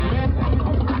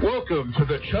Welcome to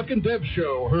the Chuck and Deb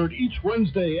Show, heard each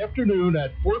Wednesday afternoon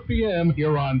at 4 p.m.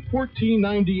 here on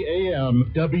 1490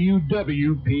 AM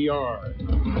WWPR.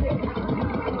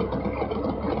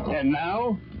 And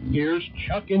now, here's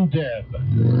Chuck and Deb.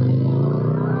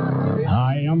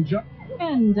 Hi, I'm Chuck.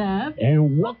 And Deb.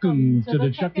 And welcome to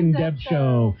the Chuck and Deb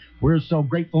Show. We're so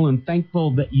grateful and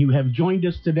thankful that you have joined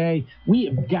us today. We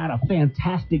have got a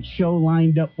fantastic show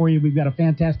lined up for you. We've got a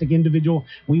fantastic individual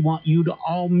we want you to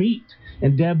all meet.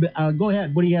 And Deb, go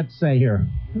ahead. What do you have to say here?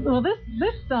 Well, this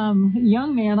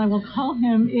young man, I will call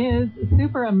him, is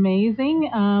super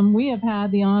amazing. We have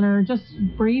had the honor just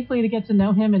briefly to get to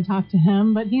know him and talk to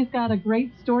him, but he's got a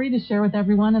great story to share with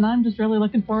everyone, and I'm just really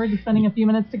looking forward to spending a few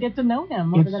minutes to get to know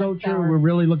him. It's so true. We're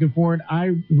really looking forward.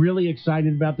 I'm really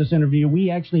excited about this interview. We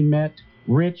actually met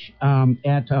Rich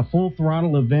at a Full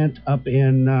Throttle event up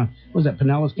in, what was that,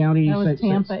 Pinellas County? That was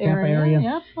Tampa area.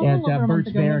 Yep, at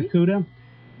Burt's Barracuda.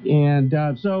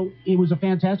 And so it was a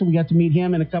fantastic. We got to meet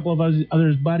him and a couple of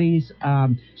others buddies.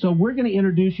 So we're going to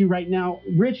introduce you right now.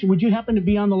 Rich, would you happen to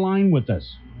be on the line with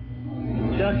us?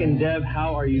 Chuck and Deb,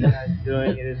 how are you guys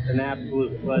doing? It is an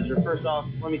absolute pleasure. First off,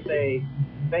 let me say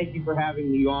thank you for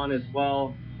having me on as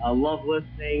well. I love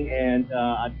listening, and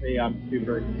I tell you, I'm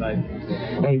super excited.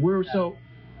 Hey, we're so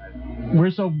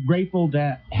grateful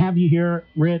to have you here,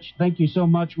 Rich. Thank you so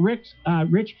much. Rich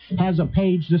has a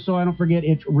page, just so I don't forget.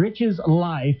 It's Rich's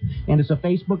Life, and it's a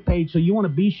Facebook page, so you want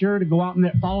to be sure to go out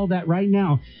and follow that right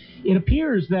now. It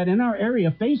appears that in our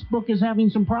area, Facebook is having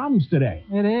some problems today.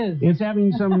 It is. It's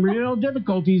having some real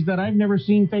difficulties that I've never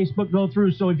seen Facebook go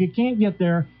through. So if you can't get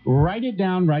there, write it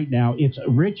down right now. It's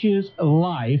Rich's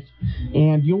Life,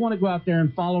 and you'll want to go out there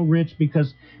and follow Rich,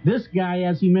 because this guy,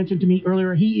 as he mentioned to me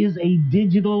earlier, he is a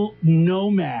digital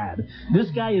nomad.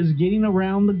 This guy is getting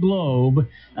around the globe,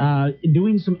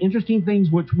 doing some interesting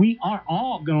things, which we are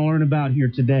all going to learn about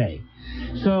here today.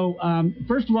 So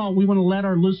first of all, we want to let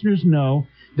our listeners know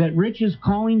that Rich is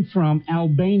calling from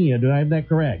Albania. Do I have that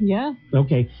correct? Yeah.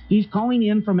 Okay. He's calling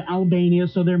in from Albania,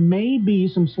 so there may be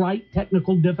some slight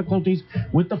technical difficulties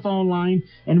with the phone line.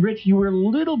 And Rich, you were a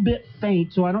little bit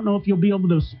faint, so I don't know if you'll be able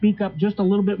to speak up just a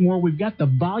little bit more. We've got the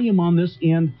volume on this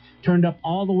end turned up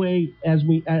all the way as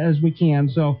we can,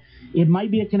 so it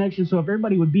might be a connection. So if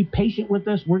everybody would be patient with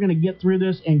us, we're going to get through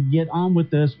this and get on with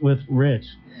this with Rich.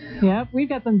 Yep, we've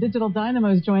got some digital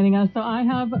dynamos joining us, so I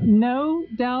have no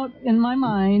doubt in my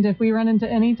mind if we run into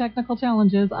any technical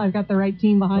challenges, I've got the right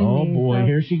team behind me. Oh, boy, so.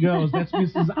 Here she goes. This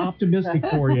is optimistic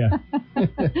for you.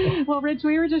 Well, Rich,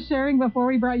 we were just sharing before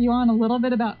we brought you on a little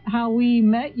bit about how we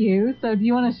met you, so do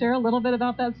you want to share a little bit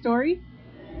about that story?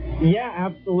 Yeah,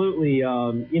 absolutely.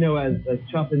 As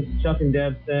Chuck and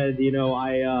Deb said,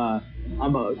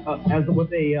 I'm as what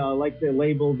they like to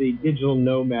label the digital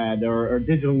nomad or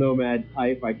digital nomad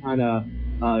type. I kind of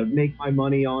make my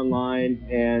money online,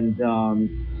 and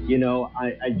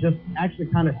I just actually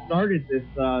kind of started this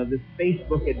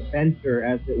Facebook adventure,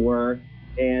 as it were,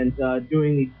 and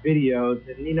doing these videos.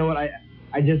 And you know what,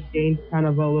 I just gained kind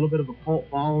of a little bit of a cult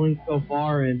following so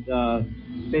far, and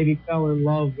maybe fell in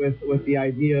love with the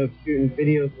idea of shooting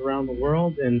videos around the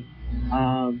world. And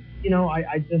I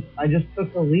just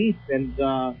took the leap, and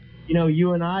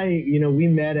you and I, we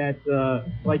met at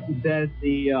like you said,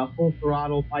 the Full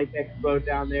Throttle Bike Expo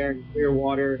down there in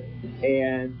Clearwater,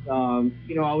 and I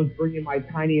was bringing my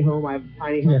tiny home. I have a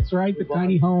tiny home. That's right, the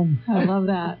tiny home. I love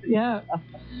that. Yeah.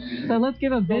 So let's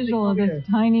give a visual of this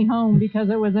tiny home, because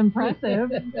it was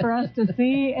impressive for us to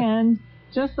see, and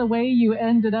just the way you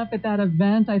ended up at that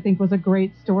event, I think, was a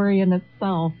great story in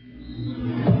itself.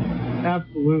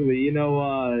 Absolutely.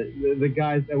 The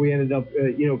guys that we ended up,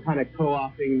 kind of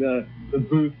co-opting the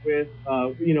booth with,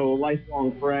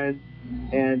 lifelong friends.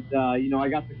 And, I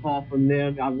got the call from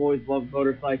them. I've always loved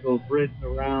motorcycles, ridden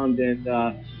around, and,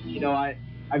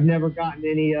 I've never gotten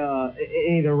any of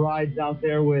the rides out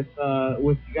there with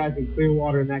you guys in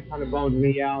Clearwater, and that kind of bummed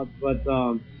me out. But,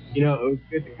 it was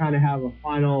good to kind of have a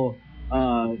final,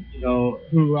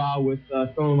 hoorah with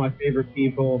some of my favorite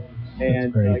people,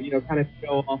 and, kind of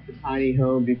show off the tiny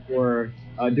home before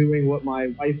doing what my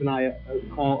wife and I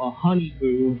call a honey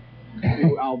move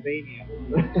to Albania.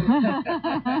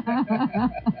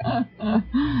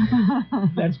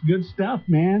 That's good stuff,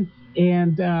 man.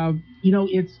 And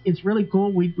it's really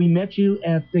cool. We met you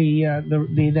at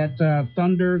that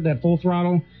Thunder, that Full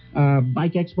Throttle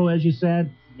Bike Expo, as you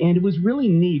said, and it was really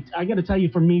neat. I got to tell you,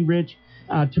 for me, Rich,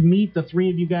 to meet the three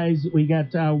of you guys, we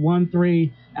got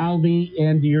 1-3, Albie,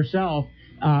 and yourself.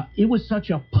 it was such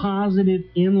a positive,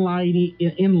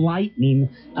 enlightening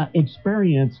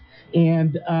experience.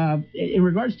 And in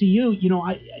regards to you,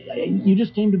 you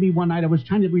just came to me one night. We were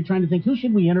trying to think, who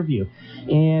should we interview?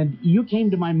 And you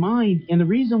came to my mind. And the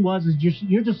reason is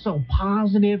you're just so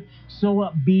positive, so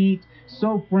upbeat,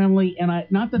 so friendly. And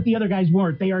not that the other guys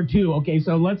weren't, they are too. Okay,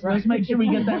 so let's make sure we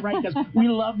get that right, because we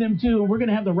love them too. We're going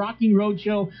to have the Rocking Road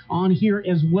Show on here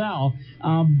as well.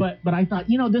 But I thought,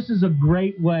 this is a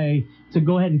great way to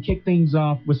go ahead and kick things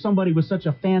off with somebody with such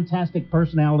a fantastic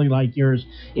personality like yours.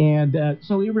 And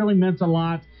so it really meant a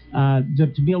lot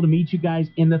to be able to meet you guys.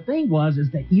 And the thing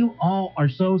is that you all are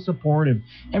so supportive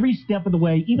every step of the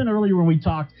way. Even earlier when we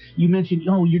talked, you mentioned,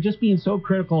 you're just being so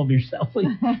critical of yourself.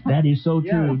 That is so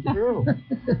true. Yeah, true.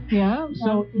 Yeah.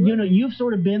 So, you've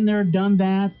sort of been there, done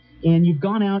that. And you've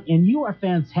gone out, and you are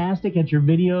fantastic at your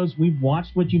videos. We've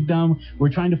watched what you've done. We're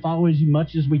trying to follow as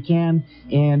much as we can.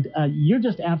 And you're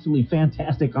just absolutely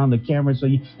fantastic on the camera.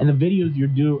 And the videos you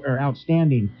do are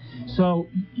outstanding. So,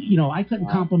 I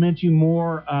couldn't compliment you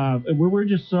more. We're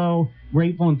just so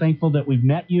grateful and thankful that we've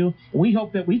met you. We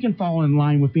hope that we can fall in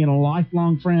line with being a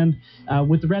lifelong friend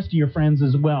with the rest of your friends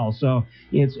as well. So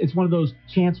it's one of those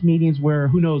chance meetings where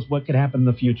who knows what could happen in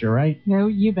the future, right? No,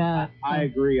 you bet. I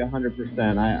agree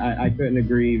 100%. I couldn't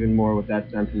agree even more with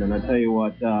that sentiment. I tell you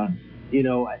what,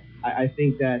 I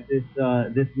think that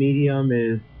this medium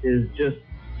is just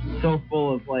so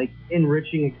full of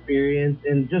enriching experience,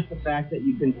 and just the fact that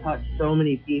you can touch so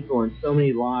many people and so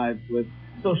many lives with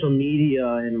social media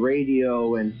and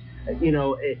radio, and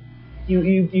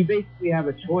you basically have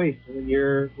a choice when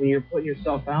you're putting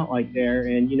yourself out like there,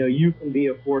 and you can be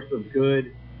a force of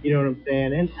good. You know what I'm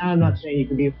saying? And I'm not saying you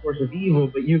can be a force of evil,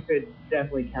 but you could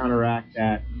definitely counteract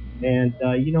that. And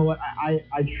you know what? I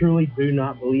truly do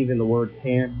not believe in the word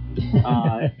can't.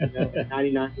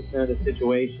 99% of the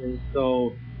situations.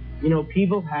 So,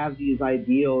 people have these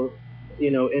ideals,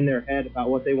 in their head about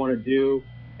what they want to do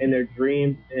and their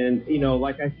dreams. And,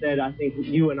 like I said, I think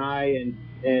you and I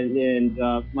and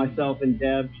myself and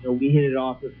Deb, we hit it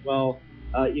off as well,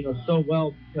 so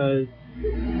well, because,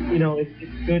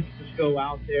 it's good to just go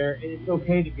out there, and it's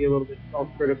okay to be a little bit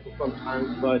self-critical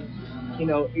sometimes, but,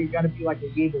 you got to be like a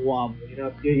weeble wobble.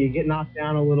 If you get knocked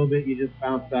down a little bit, you just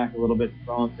bounce back a little bit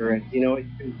stronger, and, you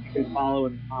can follow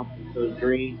and accomplish those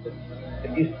dreams. And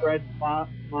if you spread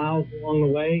smiles along the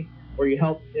way, or you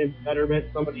help in betterment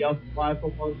somebody else's life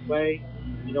along the way,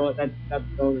 that's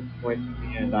bonus points at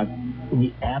the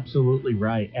end. Absolutely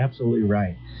right. Absolutely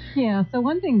right. Yeah. So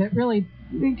one thing that really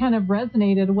kind of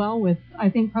resonated well with, I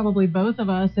think, probably both of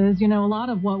us is, a lot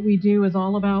of what we do is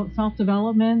all about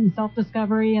self-development and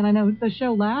self-discovery. And I know the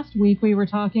show last week, we were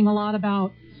talking a lot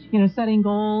about, setting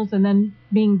goals and then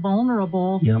being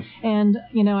vulnerable. Yep. And,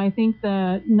 I think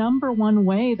the number one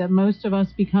way that most of us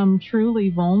become truly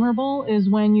vulnerable is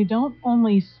when you don't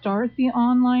only start the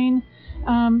online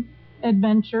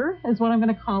adventure, is what I'm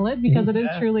going to call it, because it is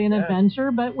truly an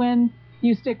adventure, but when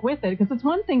you stick with it, because it's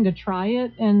one thing to try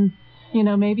it and,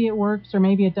 maybe it works or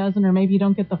maybe it doesn't, or maybe you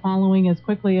don't get the following as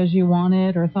quickly as you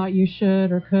wanted or thought you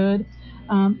should or could.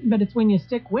 But it's when you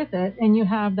stick with it and you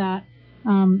have that,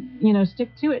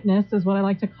 stick-to-itness is what I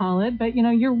like to call it. But,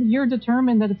 you're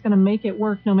determined that it's going to make it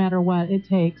work no matter what it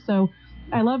takes. So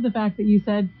I love the fact that you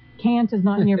said can't is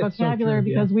not in your vocabulary,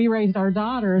 because we raised our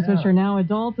daughters, which are now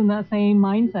adults, in that same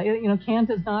mindset. Can't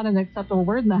is not an acceptable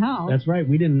word in the house. That's right.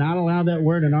 We did not allow that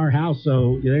word in our house.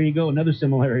 So there you go. Another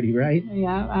similarity, right?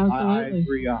 Yeah, absolutely. I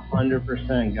agree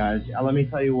 100%, guys. Let me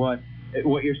tell you what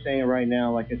you're saying right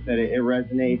now. Like I said, it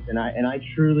resonates, and I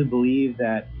truly believe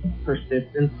that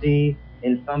persistency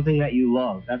in something that you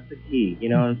love, that's the key. You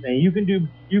know what I'm saying?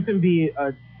 You can be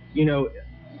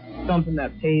something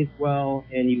that pays well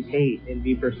and you hate and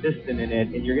be persistent in it,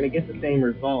 and you're going to get the same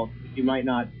results. You might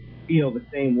not feel the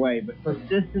same way, but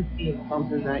persistency in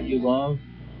something that you love,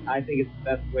 I think it's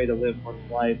the best way to live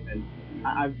one's life, and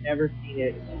I've never seen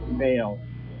it fail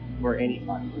for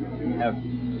anybody ever.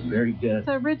 Very good.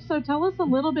 So, Rich, tell us a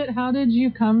little bit, how did you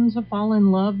come to fall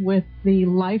in love with the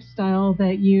lifestyle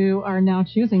that you are now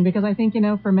choosing? Because I think,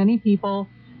 for many people,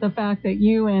 the fact that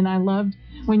I loved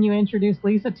when you introduced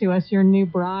Lisa to us, your new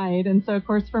bride. And so, of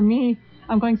course, for me,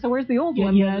 I'm going, so where's the old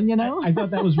one then, I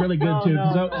thought that was really good, too.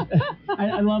 No. So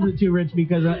I loved it, too, Rich,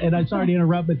 because, and I'm sorry to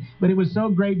interrupt, but it was so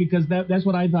great, because that's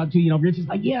what I thought, too. Rich is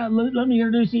like, let me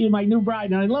introduce you to my new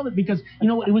bride. And I love it because,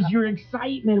 it was your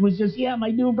excitement. It was just, my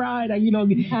new bride, and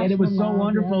it was so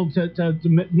wonderful to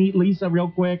meet Lisa real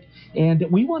quick. And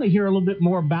we want to hear a little bit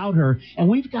more about her. And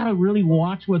we've got to really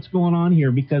watch what's going on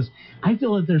here, because I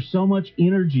feel that there's so much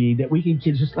energy that we can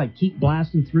can just like keep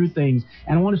blasting through things.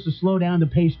 And I want us to slow down the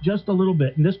pace just a little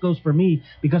bit. And this goes for me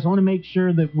because I want to make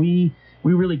sure that we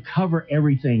really cover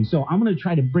everything. So I'm going to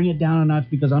try to bring it down a notch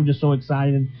because I'm just so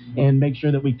excited and make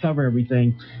sure that we cover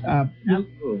everything.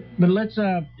 But let's,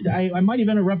 I might have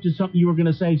interrupted something you were going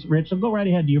to say, Rich, so go right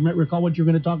ahead. Do you recall what you're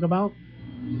going to talk about?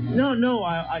 No,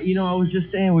 I was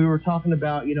just saying, we were talking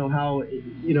about, how,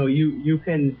 you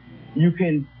can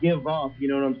give up, you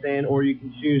know what I'm saying, or you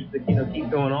can choose to, keep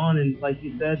going on. And like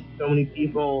you said, so many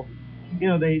people,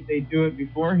 they do it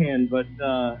beforehand, but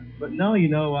no,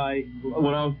 when I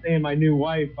was saying my new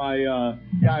wife,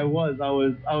 I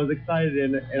was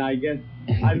excited, and I guess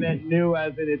I meant new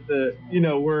as in it's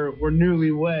we're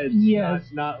newlyweds.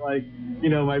 Yes. Not like,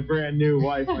 my brand new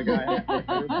wife, like I have to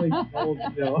replace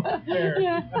the old affair.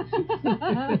 Yeah.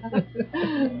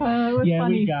 It was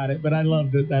funny. We got it, but I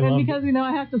loved it. Because,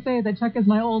 I have to say that Chuck is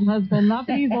my old husband. Not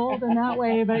that he's old in that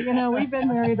way, but, we've been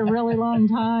married a really long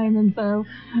time. And so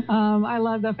I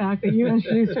love the fact that you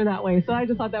introduced her that way. So I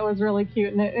just thought that was really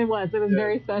cute. And it was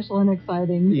very special and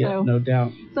exciting. Yeah, so, no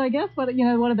doubt. So I guess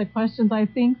one of the questions I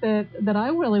think that I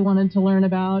really wanted to learn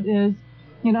about is,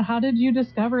 how did you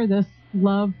discover this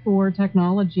love for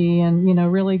technology and,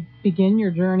 really begin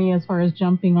your journey as far as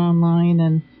jumping online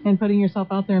and putting yourself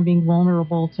out there and being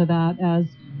vulnerable to that as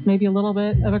maybe a little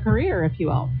bit of a career, if you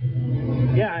will?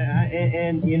 Yeah,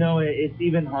 and it's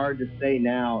even hard to say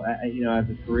now, as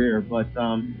a career, but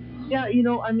the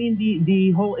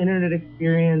whole internet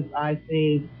experience, I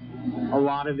think a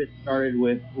lot of it started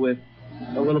with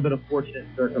a little bit of fortunate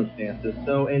circumstances.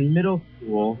 So in middle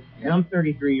school, and I'm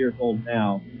 33 years old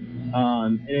now,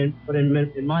 but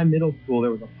in my middle school, there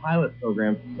was a pilot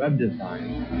program for web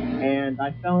design, and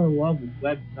I fell in love with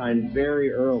web design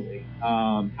very early.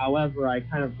 However, I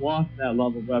kind of lost that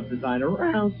love of web design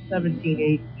around 17,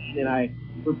 18, and I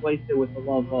replaced it with the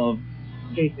love of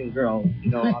chasing girls.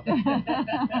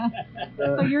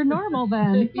 So you're normal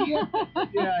then. Yeah.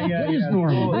 That is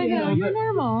normal. I know, you're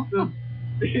normal.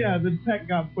 The tech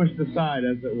got pushed aside,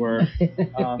 as it were,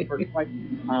 for quite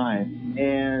some time.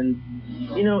 And,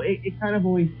 it kind of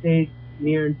always stayed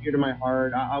near and dear to my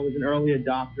heart. I was an early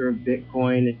adopter of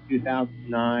Bitcoin in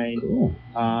 2009. Cool.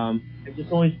 I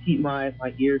just always keep my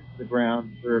ears to the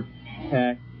ground for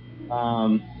tech.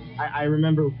 I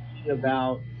remember reading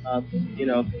about,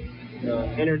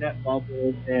 the internet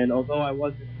bubbles, and although I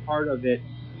wasn't part of it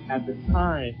at the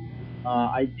time,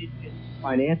 I did get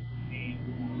financial aid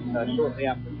shortly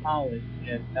after college,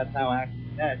 and that's how I actually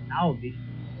met Albie,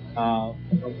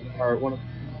 one of my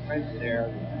friends there,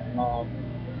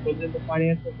 was in the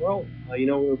financial world. We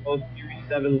were both Series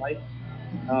 7 licensed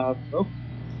brokers.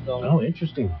 So,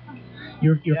 Interesting.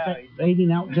 You're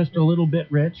fading out just a little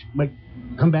bit, Rich. But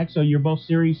come back. So you're both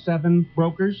Series 7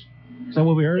 brokers? Is that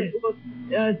what we heard?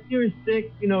 Series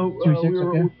 6, Series 6, we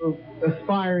were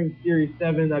aspiring Series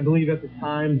 7, I believe, at the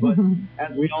time, but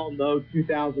as we all know,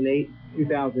 2008,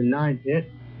 2009 hit,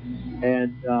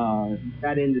 and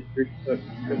that industry took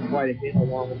quite a hit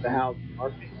along with the housing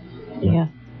market. Yeah.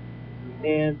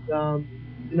 And, it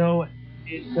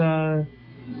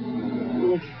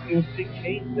was a big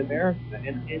change in America,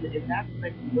 and that's when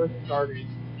I first started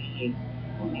seeing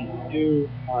these new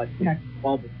tech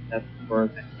bubbles that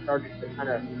started to kind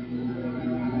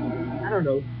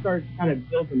of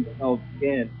build themselves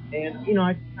again. And,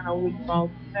 I kind of always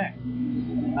followed tech.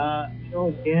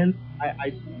 Again,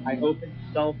 I opened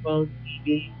cell phone,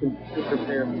 TV, computer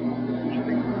repair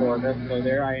for them. So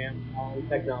there I am, following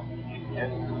technology.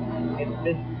 And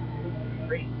this was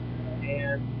great.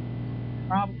 And the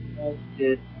problem was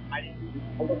that I didn't do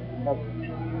all of the stuff after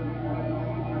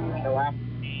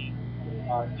me,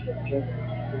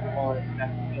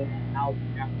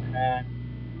 after that.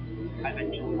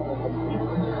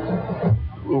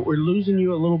 We're losing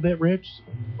you a little bit, Rich.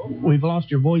 We've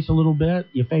lost your voice a little bit.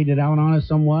 You faded out on us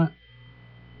somewhat.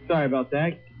 Sorry about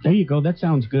that. There you go. That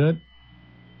sounds good.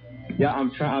 Yeah,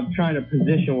 I'm trying to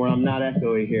position where I'm not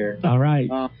echoey here. All right.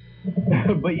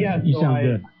 But yeah, you sound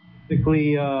good.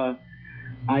 Basically, I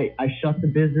shut the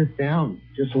business down.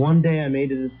 Just one day I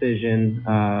made a decision.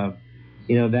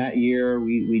 That year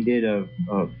we did a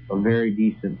very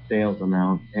decent sales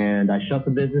amount, and I shut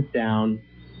the business down.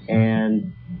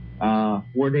 And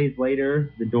 4 days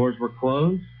later, the doors were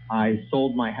closed. I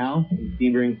sold my house in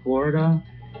Sebring, Florida,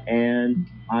 and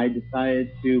I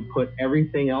decided to put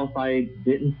everything else I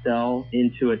didn't sell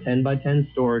into a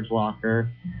 10x10 storage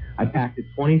locker. I packed a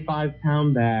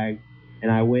 25-pound bag, and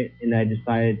I went and I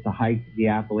decided to hike the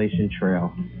Appalachian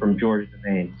Trail from Georgia to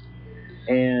Maine.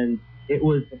 And it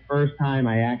was the first time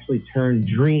I actually turned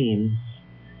dreams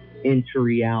into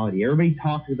reality. Everybody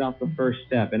talks about the first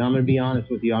step, and I'm going to be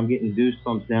honest with you, I'm getting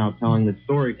goosebumps now telling the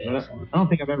story. I don't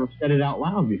think I've ever said it out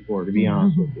loud before, to be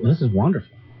honest with you. This is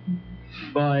wonderful.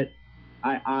 But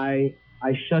I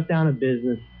shut down a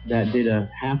business that did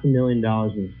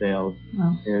 $500,000 in sales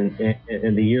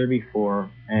in the year before,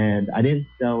 and I didn't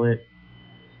sell it.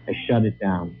 I shut it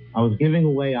down. I was giving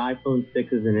away iPhone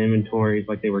 6s in inventories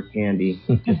like they were candy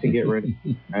just to get rid of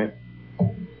them, right?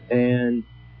 And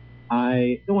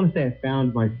I don't want to say I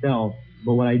found myself,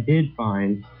 but what I did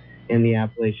find in the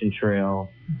Appalachian Trail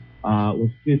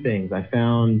was two things. I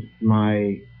found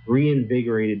my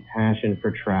reinvigorated passion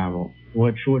for travel,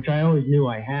 which I always knew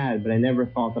I had, but I never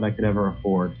thought that I could ever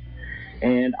afford.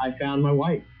 And I found my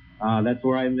wife. That's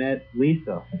where I met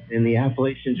Lisa in the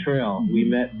Appalachian Trail. We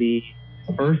met the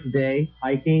first day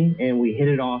hiking, and we hit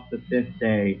it off the fifth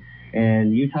day.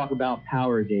 And you talk about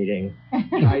power dating.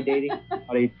 Try dating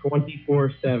about a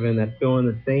 24/7 that's going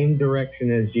the same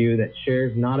direction as you, that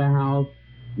shares not a house,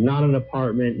 not an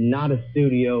apartment, not a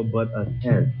studio, but a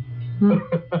tent.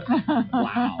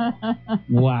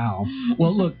 Wow.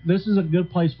 Well, look, this is a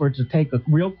good place for it to take a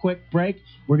real quick break.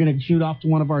 We're going to shoot off to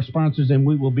one of our sponsors, and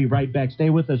we will be right back. Stay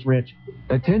with us, Rich.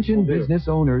 Attention business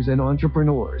owners and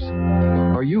entrepreneurs.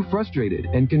 Are you frustrated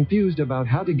and confused about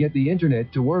how to get the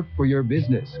internet to work for your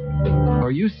business?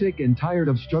 Are you sick and tired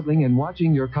of struggling and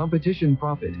watching your competition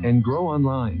profit and grow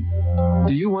online?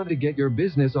 Do you want to get your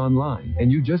business online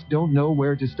and you just don't know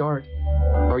where to start?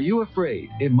 Are you afraid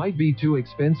it might be too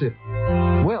expensive?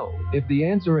 Well, if the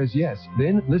answer is yes,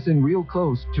 then listen real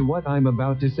close to what I'm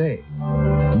about to say.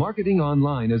 Marketing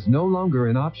online is no longer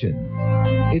an option.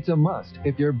 It's a must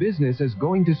if your business is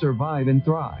going to survive and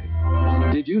thrive.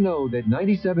 Did you know that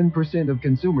 97% of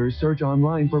consumers search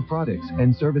online for products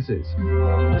and services?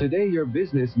 Today, your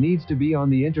business needs to be on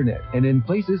the internet and in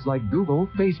places like Google,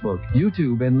 Facebook,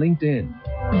 YouTube, and LinkedIn.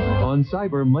 On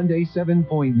Cyber Monday,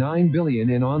 $7.9 billion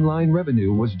in online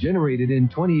revenue was generated in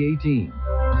 2018.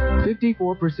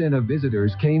 54% of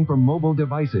visitors came from mobile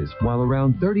devices, while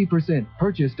around 30%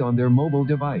 purchased on their mobile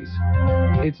device.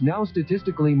 It's now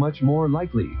statistically much more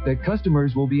likely that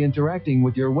customers will be interacting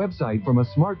with your website from a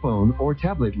smartphone or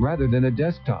tablet rather than a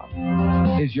desktop.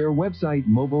 Is your website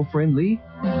mobile friendly?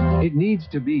 It needs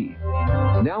to be.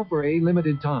 Now for a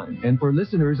limited time, and for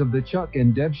listeners of the Chuck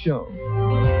and Deb Show,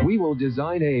 we will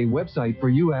design a website for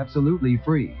you absolutely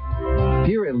free.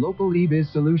 Here at Local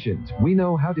eBiz Solutions, we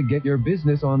know how to get your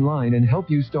business online and help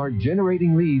you start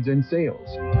generating leads and sales.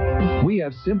 We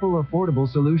have simple, affordable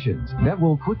solutions that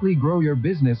will quickly grow your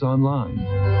business online.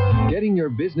 Getting your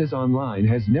business online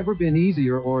has never been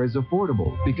easier or as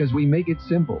affordable because we make it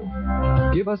simple.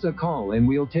 Give us a call and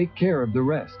we'll take care of the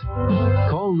rest.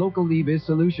 Call Local eBiz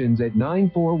Solutions at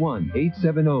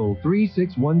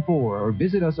 941-870-3614 or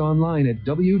visit us online at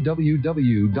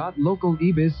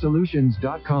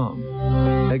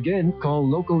www.localebizsolutions.com. Again, call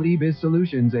Local eBiz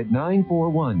Solutions at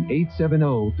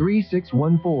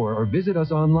 941-870-3614 or visit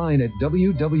us online at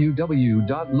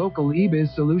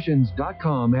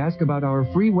www.localebizsolutions.com. Ask about our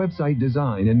free website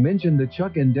design and mention the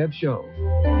Chuck and Deb Show.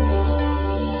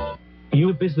 Are you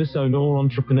a business owner or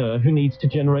entrepreneur who needs to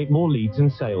generate more leads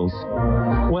and sales?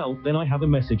 Well, then I have a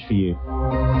message for you.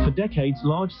 For decades,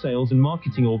 large sales and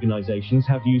marketing organizations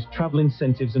have used travel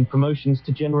incentives and promotions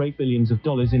to generate billions of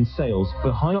dollars in sales,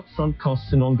 but high upfront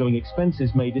costs and ongoing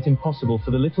expenses made it impossible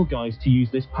for the little guys to use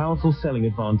this powerful selling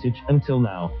advantage until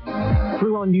now.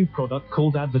 Through our new product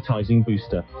called Advertising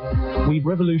Booster, we've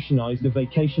revolutionized the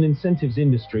vacation incentives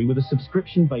industry with a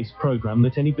subscription-based program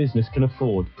that any business can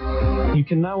afford. You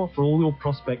can now offer all your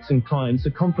prospects and clients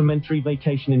a complimentary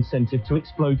vacation incentive to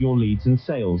explode your leads and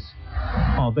sales.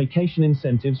 Our vacation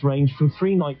incentives range from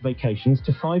 3-night vacations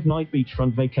to 5-night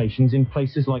beachfront vacations in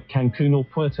places like Cancun or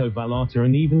Puerto Vallarta,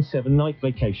 and even 7-night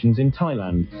vacations in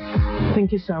Thailand.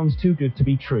 Think it sounds too good to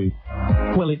be true?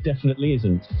 Well, it definitely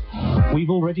isn't. We've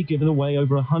already given away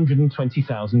over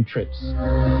 120,000 trips.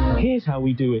 Here's how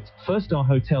we do it. First, our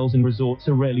hotels and resorts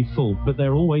are rarely full, but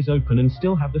they're always open and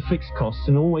still have the fixed costs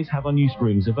and always have unused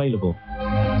rooms available.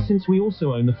 Since we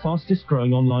also own the fastest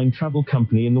growing online travel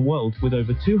company in the world with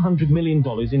over $200 million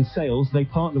in sales, they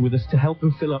partner with us to help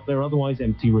them fill up their otherwise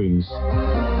empty rooms.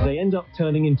 They end up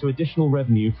turning into additional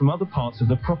revenue from other parts of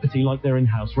the property, like their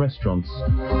in-house restaurants,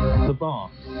 the bar,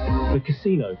 the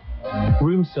casino,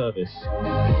 room service,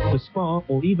 the spa,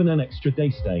 or even an extra day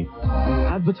stay.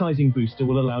 Advertising Booster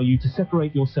will allow you to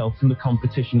separate yourself from the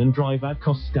competition and drive ad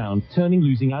costs down, turning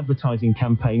losing advertising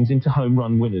campaigns into home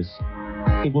run winners.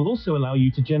 It will also allow you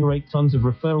to generate tons of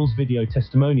referrals, video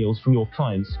testimonials from your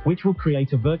clients, which will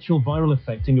create a virtual viral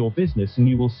effect in your business, and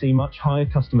you will see much higher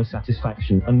customer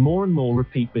satisfaction and more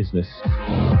repeat business.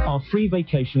 Our free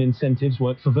vacation incentives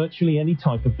work for virtually any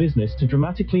type of business to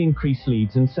dramatically increase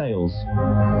leads and sales.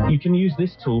 You can use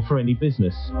this tool for any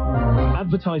business.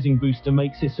 Advertising Booster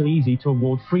makes it so easy to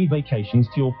award free vacations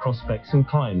to your prospects and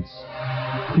clients.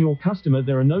 For your customer,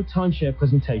 there are no timeshare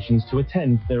presentations to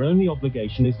attend. Their only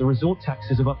obligation is the resort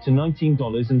taxes of up to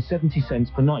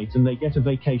 $19.70 per night, and they get a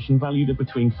vacation valued at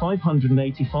between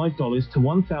 $585 to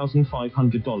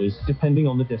 $1,500, depending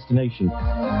on the destination.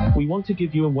 We want to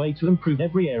give you a way to improve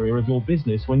every area of your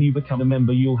business. When you become a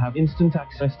member, you'll have instant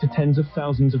access to tens of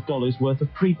thousands of dollars worth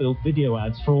of pre-built video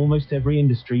ads for almost every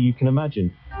industry you can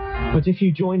imagine. But if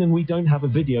you join and we don't have a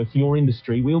video for your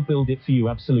industry, we'll build it for you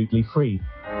absolutely free.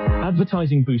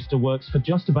 Advertising Booster works for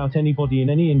just about anybody in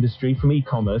any industry, from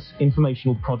e-commerce,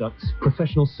 informational products,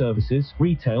 professional services,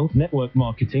 retail, network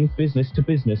marketing, business to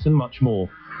business, and much more.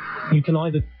 You can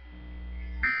either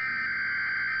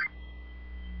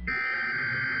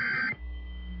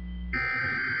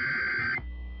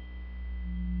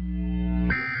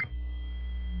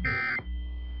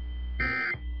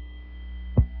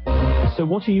So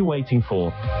what are you waiting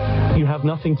for? You have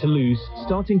nothing to lose.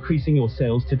 Start increasing your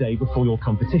sales today before your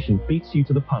competition beats you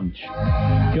to the punch.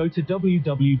 Go to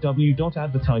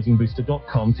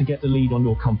www.advertisingbooster.com to get the lead on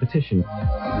your competition.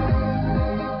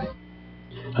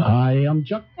 I am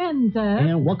Chuck, And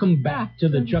welcome back to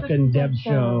the Chuck and Deb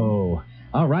Show.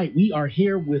 All right, we are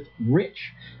here with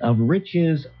Rich of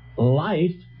Rich's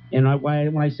Life. And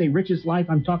when I say Rich's Life,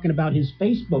 I'm talking about his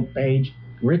Facebook page,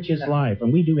 Rich's Life.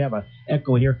 And we do have an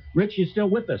echo here. Rich, you still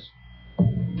with us?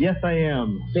 Yes, I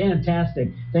am.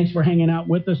 Fantastic. Thanks for hanging out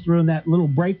with us during that little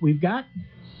break we've got.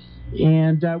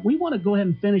 And we want to go ahead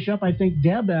and finish up. I think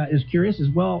Deb is curious as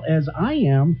well as I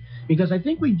am, because I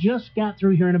think we just got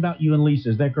through hearing about you and Lisa.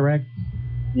 Is that correct?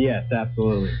 Yes,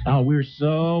 absolutely. Oh, we're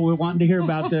wanting to hear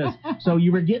about this. So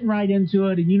you were getting right into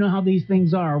it, and you know how these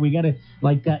things are. We got to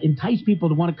entice people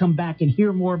to want to come back and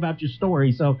hear more about your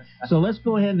story. So let's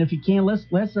go ahead, and if you can, let's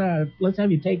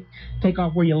have you take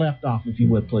off where you left off, if you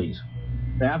would, please.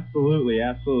 Absolutely.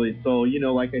 So,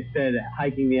 like I said,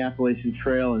 hiking the Appalachian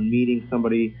Trail and meeting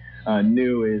somebody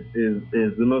new is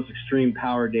the most extreme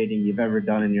power dating you've ever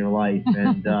done in your life.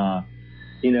 And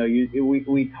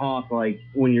we talk like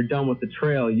when you're done with the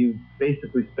trail, you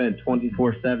basically spent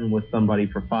 24/7 with somebody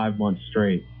for 5 months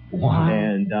straight. Wow.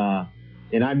 And I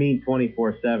mean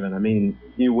 24/7. I mean,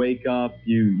 you wake up,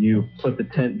 you put the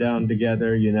tent down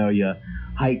together, you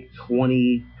hike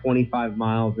 20-25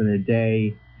 miles in a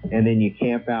day, and then you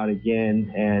camp out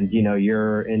again, and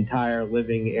your entire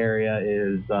living area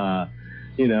is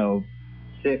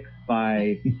 6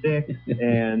 by 6,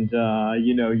 and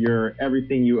your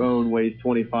everything you own weighs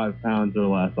 25 pounds or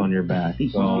less on your back.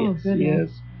 So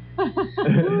yes.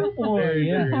 Very,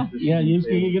 yeah, very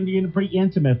you're getting pretty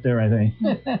intimate there, I think.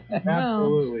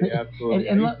 Absolutely.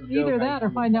 And either that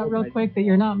or find out real quick that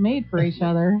you're not made for each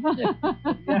other.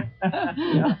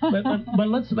 Yeah. But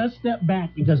let's step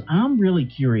back, because I'm really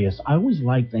curious. I always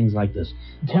like things like this.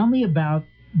 Tell me about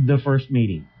the first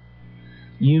meeting.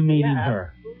 You meeting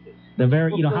her. The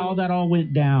how that all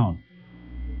went down.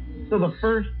 So the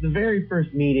very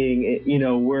first meeting,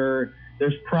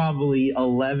 there's probably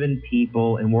 11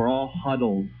 people, and we're all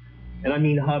huddled, and I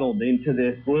mean huddled into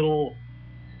this little,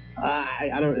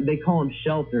 they call them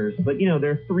shelters, but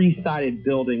they're 3-sided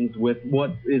buildings with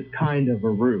what is kind of a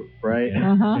roof, right?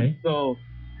 Uh-huh. Okay. So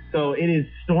it is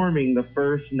storming the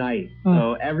first night.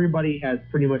 So everybody has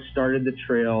pretty much started the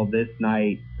trail this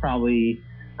night. Probably,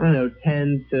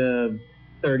 10 to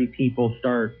 30 people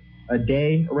start a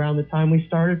day around the time we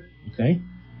started. Okay.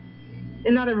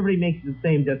 And not everybody makes it to the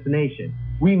same destination.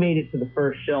 We made it to the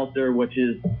first shelter, which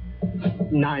is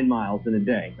 9 miles in a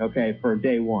day, okay, for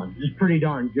day one. Which is pretty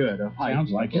darn good.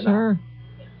 Sounds like it. Sure.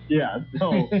 Yeah,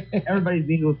 so everybody's,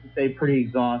 needless to say, pretty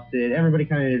exhausted. Everybody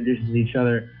kind of introduces each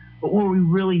other. But where we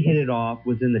really hit it off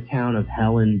was in the town of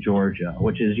Helen, Georgia,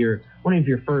 which is one of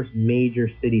your first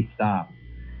major city stops.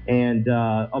 And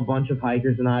a bunch of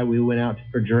hikers and I, we went out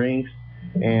for drinks.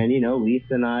 And,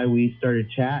 Lisa and I, we started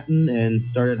chatting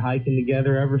and started hiking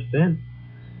together ever since.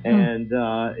 And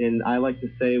I like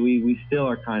to say we still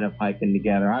are kind of hiking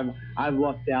together. I've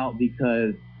lucked out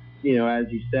because, as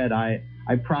you said, I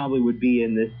probably would be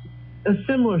in a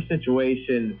similar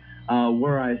situation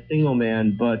were I a single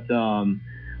man. But the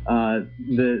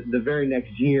very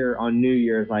next year on New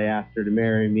Year's, I asked her to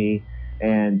marry me.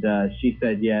 And she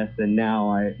said yes, and now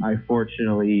I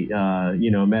fortunately,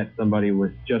 met somebody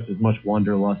with just as much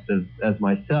wanderlust as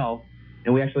myself,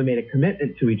 and we actually made a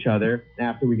commitment to each other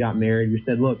after we got married. We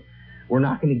said, look, we're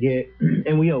not going to get,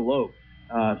 and we eloped.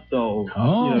 So,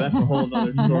 that's a whole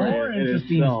other story. More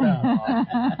interesting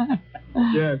stuff.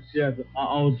 Yes,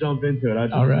 I'll jump into it.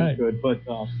 All right. Into it. But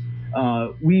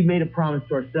we made a promise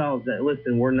to ourselves that,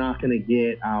 listen, we're not going to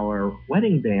get our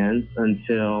wedding bands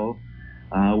until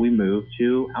we move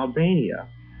to Albania.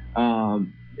 And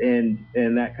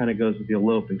that kind of goes with the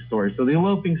eloping story. So the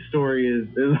eloping story is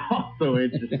also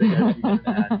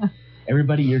interesting.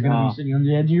 Everybody, you're going to be sitting on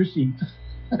the edge of your seat.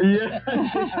 Yeah.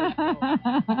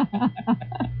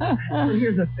 So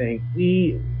here's the thing.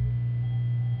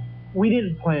 We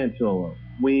didn't plan to elope.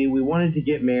 We wanted to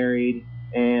get married,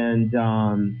 and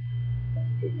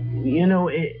we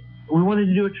wanted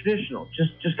to do it traditional,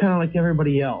 just kind of like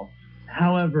everybody else.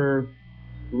 However,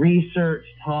 research,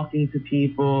 talking to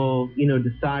people,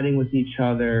 deciding with each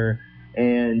other,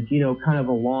 and kind of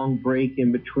a long break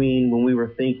in between when we were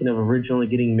thinking of originally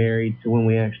getting married to when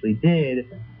we actually did,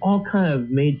 all kind of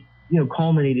made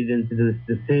culminated into this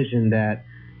decision that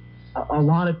a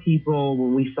lot of people,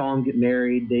 when we saw them get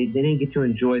married, they didn't get to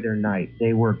enjoy their night.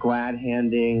 They were glad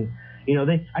handing. We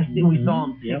saw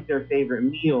them pick their favorite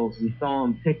meals. We saw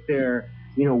them pick their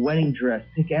wedding dress,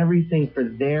 pick everything for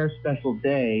their special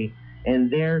day.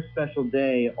 And their special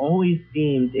day always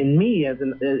seemed, in me, as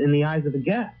in the eyes of the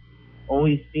guest,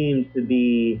 always seemed to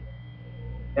be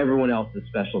everyone else's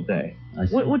special day.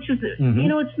 Which is,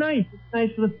 it's nice. It's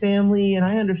nice for the family, and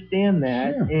I understand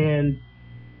that. Sure. And,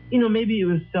 maybe it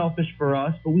was selfish for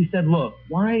us, but we said, look,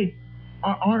 why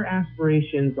our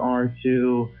aspirations are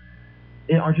to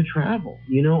travel,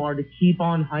 are to keep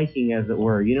on hiking, as it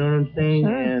were. You know what I'm saying?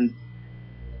 Sure. And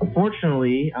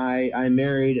fortunately, I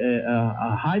married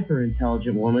a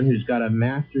hyper-intelligent woman who's got a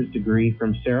master's degree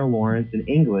from Sarah Lawrence in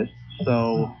English.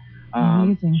 So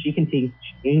she can teach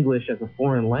English as a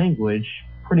foreign language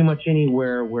pretty much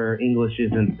anywhere where English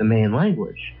isn't the main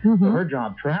language. Mm-hmm. So her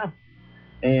job travels.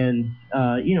 And,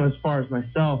 as far as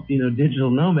myself, digital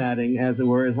nomading, as it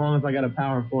were, as long as I got a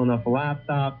powerful enough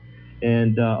laptop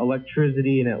and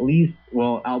electricity and at least,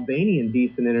 Albanian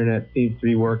decent internet seems to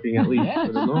be working, at least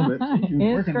for the moment.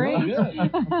 It's great.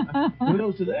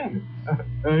 Kudos to them.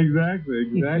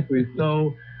 Exactly.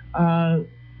 So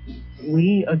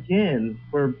we, again,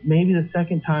 for maybe the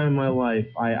second time in my life,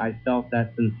 I felt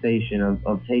that sensation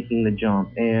of taking the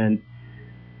jump. And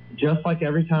just like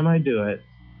every time I do it,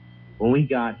 when we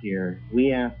got here,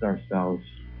 we asked ourselves,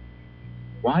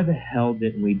 why the hell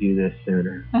didn't we do this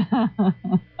sooner?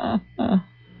 I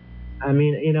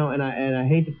mean, and I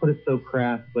hate to put it so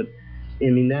crass, but I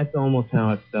mean, that's almost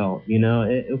how it felt.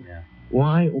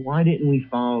 Why didn't we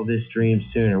follow this dream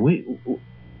sooner?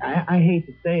 I hate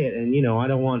to say it, and I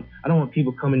don't want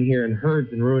people coming here in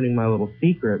herds and ruining my little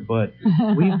secret, but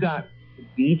we've got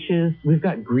beaches, we've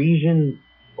got Grecian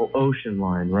ocean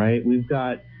line, right? We've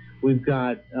got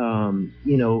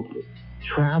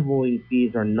traveling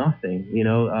fees are nothing.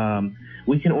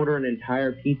 We can order an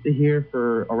entire pizza here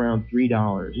for around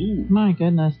 $3. My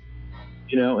goodness.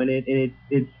 And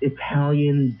it's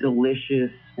Italian,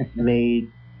 delicious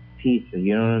made pizza.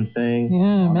 You know what I'm saying?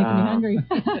 Yeah, making me hungry.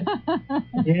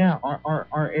 Yeah,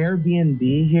 our Airbnb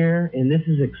here, and this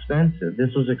is expensive.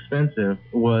 This was expensive.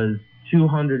 Was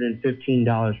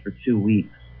 $215 for 2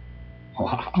 weeks.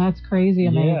 Wow. That's crazy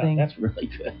amazing. Yeah, that's really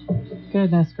good.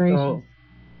 Goodness gracious. So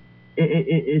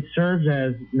it serves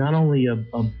as not only a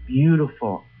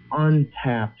beautiful,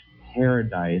 untapped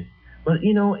paradise, but,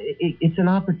 it's an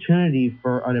opportunity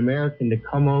for an American to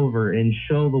come over and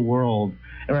show the world,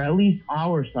 or at least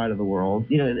our side of the world.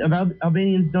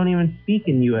 Albanians don't even speak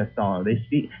in U.S. dollar. They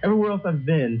speak, everywhere else I've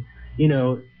been,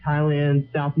 Thailand,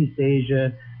 Southeast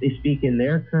Asia, they speak in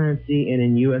their currency and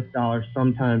in U.S. dollars,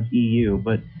 sometimes EU.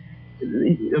 But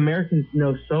Americans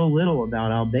know so little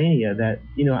about Albania that,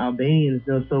 Albanians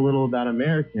know so little about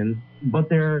Americans, but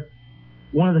they're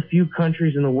one of the few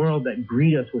countries in the world that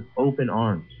greet us with open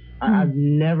arms. I've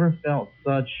never felt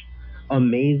such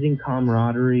amazing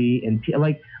camaraderie, and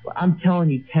I'm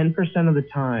telling you, 10% of the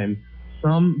time,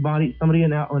 somebody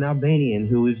an Albanian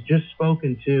who is just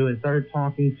spoken to and started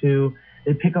talking to,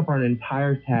 they pick up our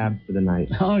entire tab for the night.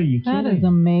 Oh, you kidding? That is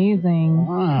amazing.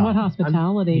 Wow. What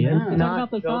hospitality. Yeah. Talk about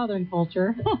the Southern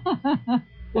culture.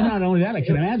 Well, not only that, I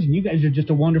can imagine you guys are just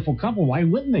a wonderful couple. Why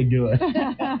wouldn't they do it?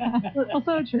 Well,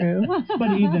 so true.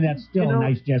 But even that's still a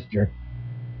nice gesture.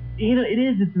 It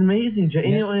is. It's amazing. Yeah,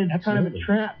 and it's kind of a absolutely.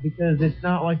 trap because it's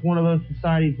not like one of those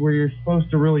societies where you're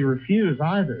supposed to really refuse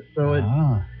either. So it's,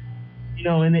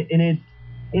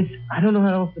 it's I don't know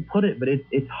how else to put it, but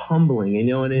it's humbling,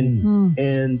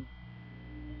 and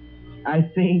I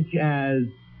think as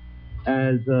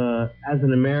as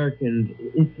an American,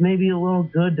 it's maybe a little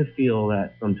good to feel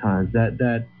that sometimes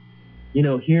that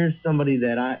here's somebody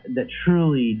that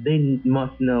truly they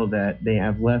must know that they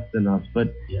have less than us,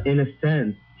 but in a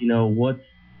sense, these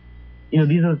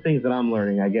are the things that I'm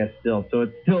learning, I guess, still. So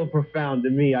it's still profound to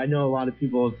me. I know a lot of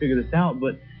people have figured this out,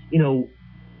 but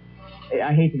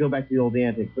I hate to go back to the old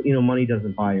antics, but money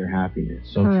doesn't buy your happiness.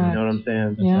 So true. You know what I'm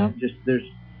saying? Yeah. Just there's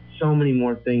so many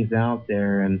more things out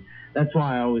there, and that's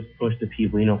why I always push to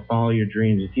people, follow your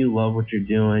dreams. If you love what you're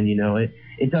doing,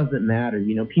 it doesn't matter.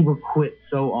 People quit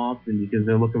so often because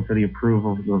they're looking for the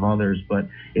approval of others. But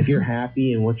if you're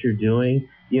happy in what you're doing,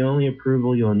 the only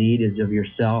approval you'll need is of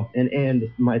yourself, and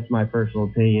it's my personal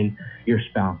opinion, your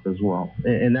spouse as well.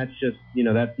 And that's just,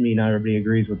 that's me. Not everybody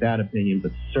agrees with that opinion,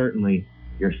 but certainly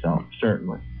yourself,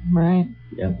 certainly. Right.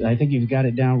 Yeah, I think you've got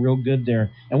it down real good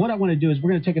there. And what I want to do is we're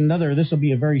going to take this will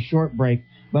be a very short break,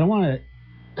 but I want to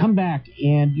come back,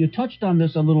 and you touched on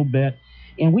this a little bit,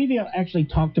 and we've actually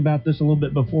talked about this a little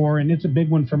bit before, and it's a big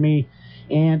one for me,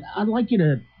 and I'd like you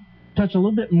to touch a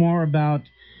little bit more about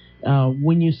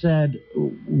when you said,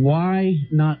 why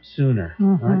not sooner?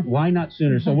 Mm-hmm. All right? Why not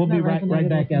sooner? So we'll be right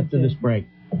back after this break.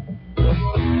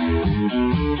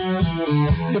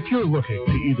 If you're looking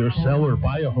to either sell or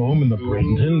buy a home in the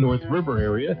Bradenton, North River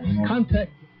area,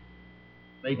 contact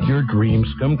Make your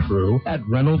dreams come true at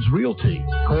Reynolds Realty.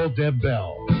 Call Deb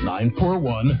Bell,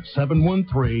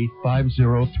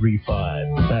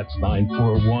 941-713-5035. That's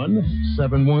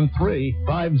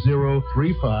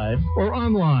 941-713-5035, or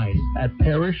online at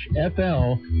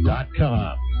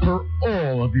parishfl.com. For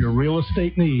all of your real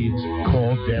estate needs,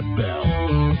 call Deb Bell.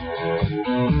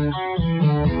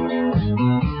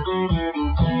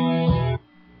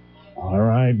 All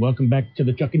right, welcome back to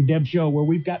the Chuck and Deb Show, where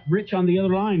we've got Rich on the other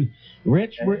line.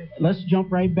 Rich, let's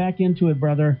jump right back into it,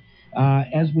 brother.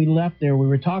 As we left there, we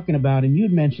were talking about, and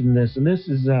you'd mentioned this, and this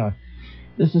is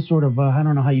sort of I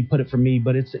don't know how you put it for me,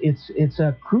 but it's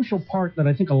a crucial part that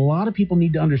I think a lot of people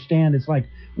need to understand. It's like,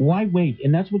 why wait?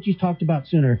 And that's what you talked about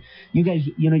sooner. You guys,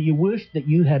 you wish that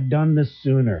you had done this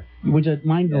sooner. Would you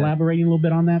mind elaborating a little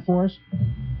bit on that for us?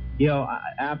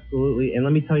 Absolutely. And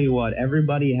let me tell you what,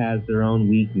 everybody has their own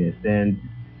weakness, and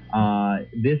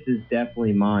this is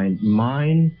definitely mine.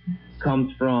 Mine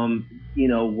comes from,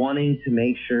 wanting to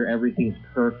make sure everything's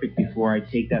perfect before I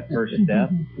take that first step.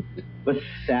 But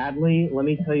sadly, let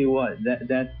me tell you what,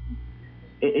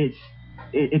 it's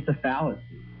a fallacy.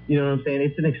 You know what I'm saying?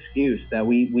 It's an excuse that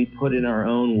we put in our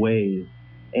own ways.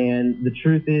 And the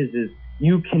truth is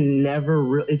you can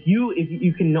never if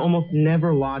you can almost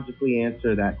never logically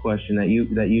answer that question that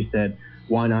you said,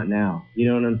 why not now? You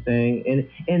know what I'm saying?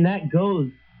 And that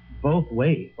goes both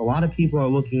ways. A lot of people are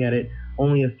looking at it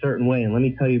only a certain way, and let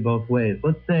me tell you both ways.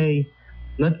 Let's say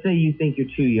you think you're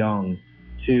too young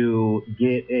to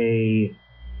get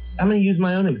I'm going to use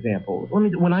my own example.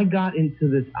 When I got into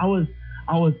this, I was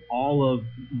all of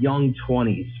young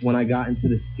 20s when I got into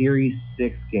the Series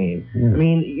 6 game. I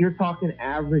mean, you're talking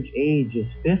average age is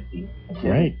 50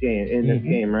 right. in this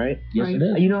game, right? Yes, it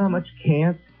is. You know how much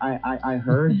cant I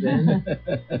heard then?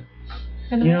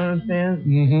 You know what I'm saying?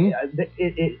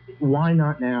 Mm-hmm. Why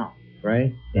not now,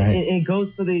 right? It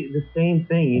goes to the same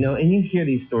thing, and you hear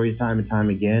these stories time and time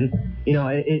again.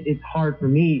 It's hard for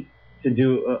me to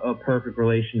do a perfect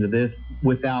relation to this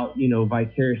without,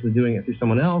 vicariously doing it through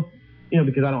someone else,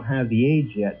 because I don't have the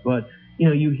age yet. But,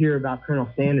 you hear about Colonel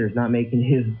Sanders not making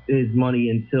his money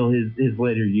until his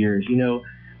later years.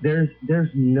 There's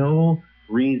no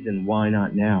reason why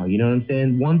not now. You know what I'm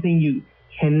saying? One thing you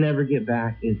can never get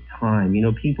back is time.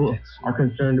 People are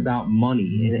concerned about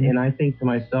money. And I think to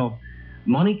myself,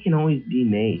 money can always be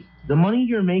made. The money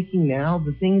you're making now,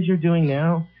 the things you're doing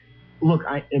now, look,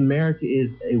 America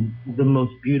is the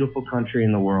most beautiful country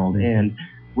in the world. And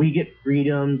we get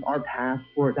freedoms, our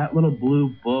passport, that little blue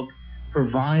book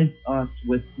provides us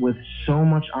with so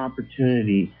much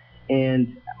opportunity.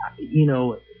 And,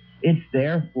 it's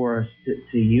there for us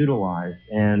to utilize.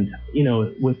 And,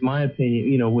 with my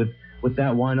opinion, with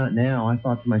that why not now, I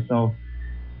thought to myself,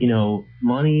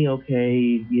 money,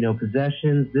 okay,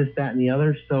 possessions, this, that, and the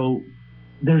other. So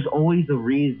there's always a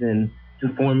reason to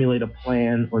formulate a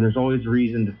plan, or there's always a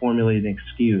reason to formulate an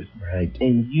excuse. Right.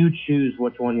 And you choose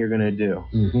which one you're going to do.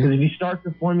 Because if you start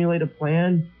to formulate a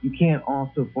plan, you can't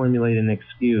also formulate an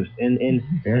excuse. And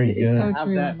very good. So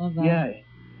true. I love that. Yeah.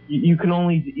 You can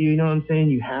only, you know what I'm saying?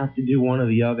 You have to do one or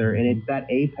the other. And it's that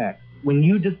apex. When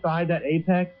you decide that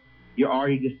apex, you're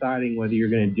already deciding whether you're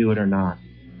going to do it or not.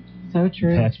 So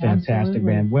true. That's fantastic, Absolutely.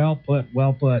 man. Well put.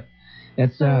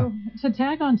 It's So to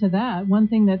tag on to that, one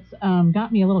thing that's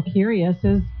got me a little curious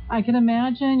is I can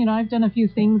imagine, you know, I've done a few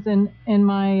things in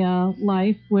my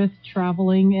life with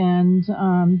traveling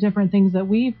and different things that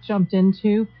we've jumped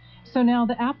into. So now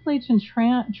the Appalachian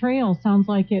Trail sounds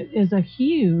like it is a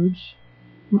huge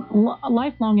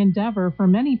lifelong endeavor for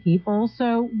many people.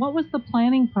 So what was the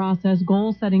planning process,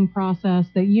 goal setting process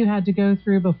that you had to go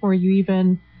through before you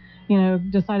even, you know,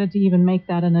 decided to even make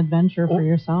that an adventure for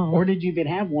yourself? Or did you even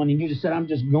have one and you just said, I'm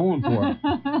just going for it?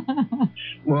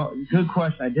 Well, good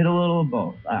question. I did a little of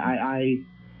both. I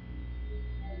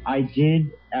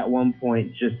did at one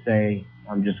point just say,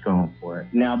 I'm just going for it.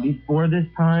 Now, before this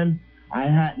time, I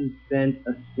hadn't spent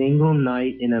a single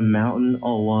night in a mountain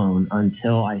alone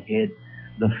until I hit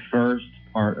the first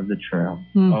part of the trail.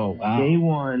 Oh, wow. Day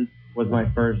one was my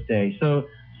first day. So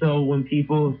when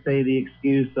people say the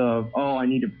excuse of, oh, I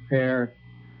need to prepare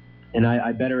and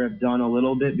I better have done a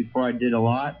little bit before I did a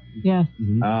lot. Yes.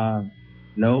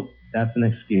 Nope, that's an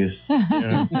excuse. You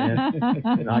know what I'm saying?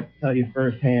 And I can tell you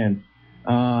firsthand.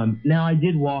 Now, I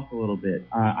did walk a little bit.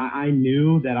 I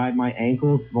knew that my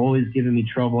ankles have always given me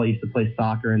trouble. I used to play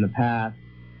soccer in the past.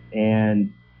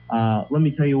 And let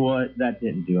me tell you what, that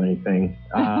didn't do anything.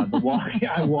 The walking,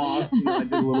 I walked, you know, I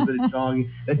did a little bit of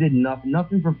jogging. That did nothing.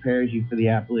 Nothing prepares you for the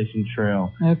Appalachian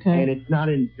Trail. Okay. And it's not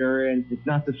endurance. It's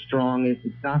not the strongest.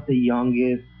 It's not the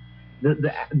youngest.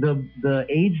 The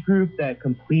age group that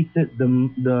completes it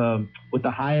with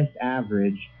the highest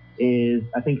average is,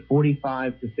 I think,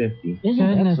 45 to 50.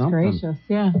 Goodness gracious.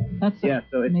 Yeah, that's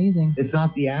so amazing. It's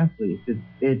not the athletes.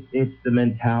 It's the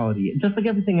mentality. Just like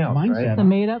everything else, Mindset. right? It's a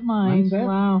made-up mind. Mindset.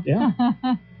 Wow. Yeah.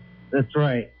 That's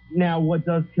right. Now, what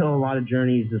does kill a lot of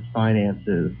journeys is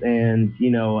finances. And, you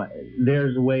know,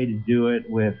 there's a way to do it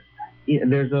with...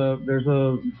 There's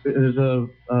a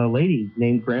lady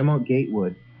named Grandma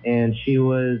Gatewood. And she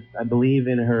was, I believe,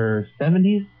 in her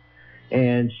 70s.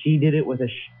 And she did it with a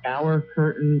shower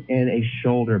curtain and a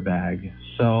shoulder bag.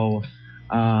 So,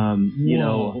 you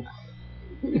know,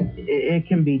 it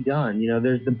can be done. You know,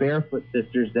 there's the Barefoot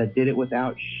Sisters that did it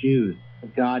without shoes.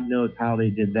 God knows how they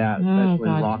did that. Oh, especially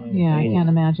in God. Rock Yeah, I can't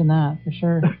imagine that for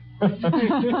sure.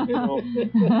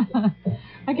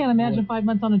 I can't imagine 5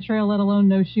 months on a trail, let alone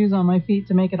no shoes on my feet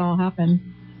to make it all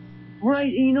happen.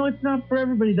 Right. You know, it's not for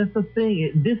everybody. That's the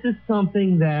thing. This is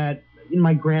something that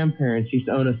my grandparents used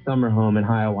to own a summer home in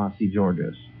Hiawassee,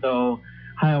 Georgia. So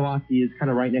Hiawassee is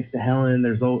kind of right next to Helen.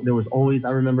 There was always, I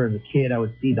remember as a kid, I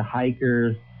would see the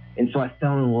hikers. And so I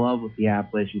fell in love with the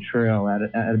Appalachian Trail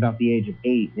at about the age of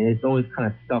 8. And it's always kind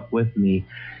of stuck with me.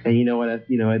 And you know what, at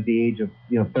the age of,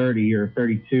 30 or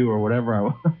 32 or whatever I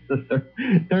was,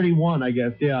 31, I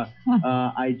guess. Yeah.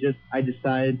 I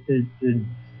decided to,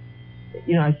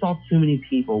 I saw too many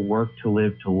people work to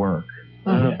live to work.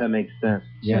 I don't know if that makes sense.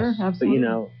 Sure, absolutely.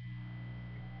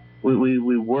 But,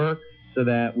 we work so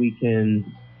that we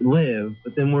can live,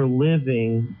 but then we're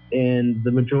living, and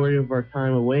the majority of our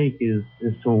time awake is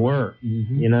to work,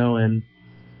 and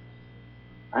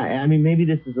I mean, maybe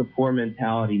this is a poor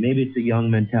mentality. Maybe it's a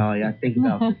young mentality. I think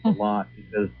about this a lot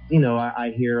because,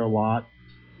 I hear a lot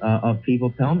of people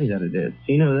tell me that it is.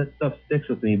 That stuff sticks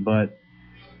with me, but,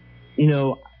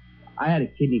 I had a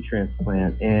kidney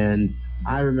transplant, and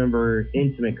I remember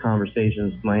intimate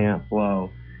conversations with my Aunt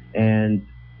Flo, and,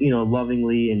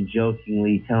 lovingly and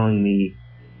jokingly telling me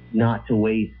not to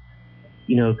waste,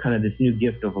 kind of this new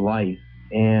gift of life.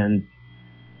 And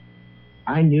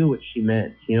I knew what she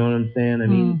meant. You know what I'm saying? I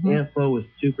mean, Aunt Flo was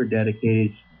super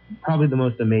dedicated. She's probably the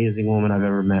most amazing woman I've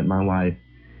ever met in my life.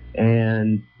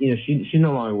 And, she's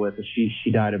no longer with us.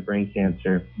 She died of brain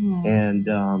cancer. And,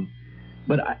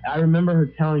 but I remember her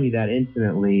telling me that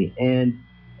intimately. And,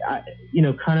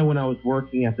 kind of when I was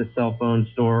working at the cell phone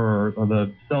store or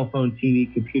the cell phone,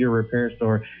 TV, computer repair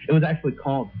store, it was actually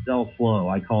called Cell Flo.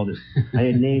 I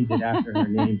had named it after her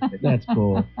name. That's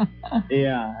cool.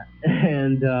 Yeah.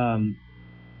 And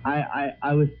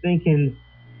I was thinking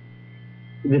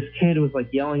this kid was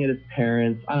like yelling at his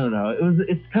parents. I don't know.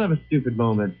 It's kind of a stupid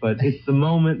moment, but it's the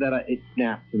moment that it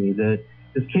snapped to me.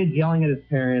 This kid yelling at his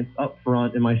parents up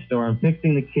front in my store. I'm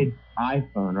fixing the kid's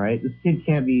iPhone, right? This kid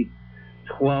can't be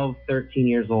 12, 13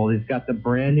 years old. He's got the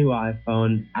brand new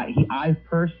iPhone. I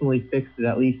personally fixed it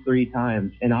at least 3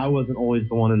 times, and I wasn't always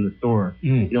the one in the store.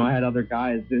 I had other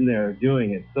guys in there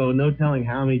doing it, so no telling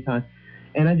how many times.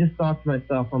 And I just thought to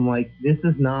myself, I'm like, this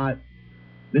is not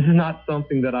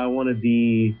something that I want to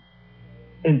be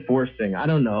enforcing. I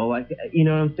don't know, like, you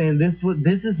know what I'm saying?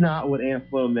 This is not what Aunt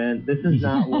Flo meant. This is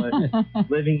not what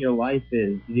living your life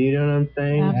is. You know what I'm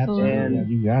saying? Absolutely. And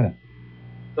you got it.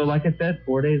 So like I said,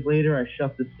 4 days later, I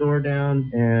shut the store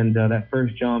down, and that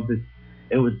first jump is,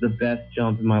 it was the best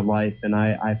jump in my life. And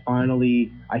I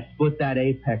finally split that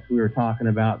apex we were talking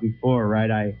about before,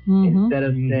 right? Instead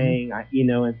of saying,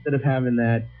 instead of having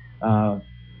that,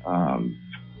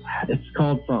 it's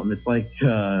called something. It's like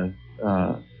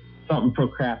something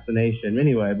procrastination.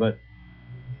 Anyway, but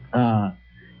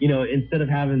instead of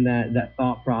having that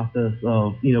thought process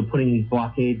of putting these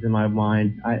blockades in my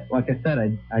mind, I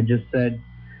just said,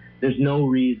 there's no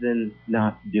reason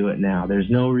not to do it now. There's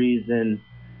no reason,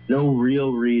 no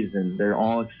real reason. They're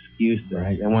all excuses.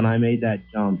 Right. And when I made that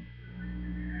jump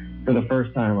for the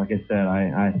first time, like I said,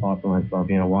 I thought to myself,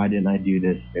 why didn't I do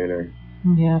this sooner?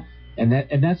 Yeah. And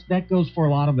that goes for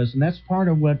a lot of us, and that's part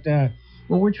of what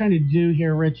we're trying to do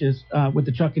here, Rich, is with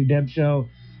the Chuck and Deb show,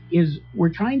 is we're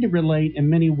trying to relate in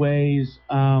many ways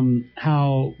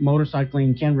how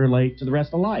motorcycling can relate to the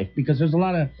rest of life, because there's a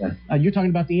lot of you're talking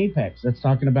about the apex, that's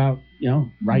talking about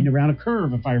riding around a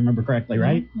curve, if I remember correctly,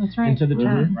 right? That's right. Into the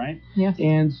turn, right? Yes.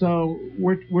 And so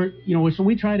so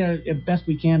we try to, as best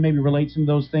we can, maybe relate some of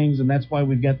those things, and that's why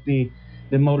we've got the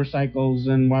motorcycles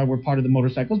and why we're part of the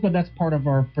motorcycles, but that's part of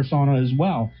our persona as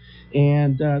well.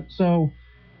 And so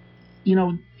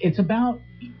it's about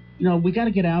we got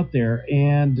to get out there,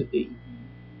 and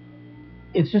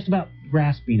it's just about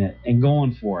grasping it and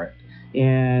going for it,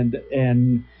 and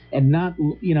not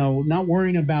not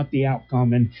worrying about the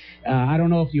outcome. And I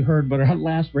don't know if you heard, but our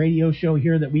last radio show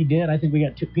here that we did, I think we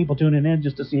got people tuning in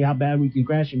just to see how bad we can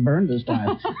crash and burn this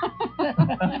time.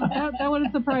 that would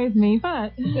have surprised me,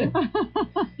 but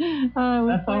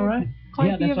that's all right.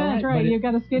 Quite the event, right? You've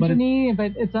got to skid your knee,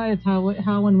 but it's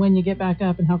how and when you get back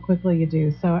up and how quickly you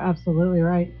do. So absolutely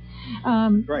right.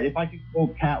 Right. If I could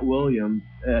quote Cat Williams,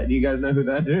 do you guys know who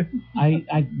that is?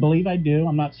 I believe I do.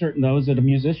 I'm not certain though. Is it a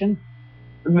musician?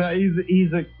 No, he's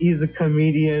a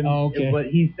comedian. Oh, okay. But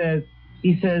he says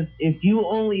if you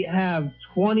only have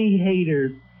 20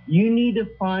 haters, you need to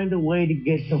find a way to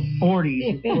get to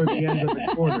 40 before the end of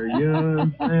the quarter. You know what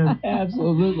I'm saying?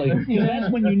 Absolutely.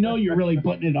 That's when you're really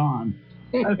putting it on.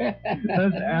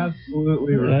 That's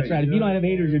absolutely right. That's right. If you don't have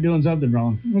haters, you're doing something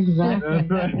wrong. Exactly.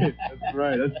 That's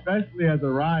right. Especially as a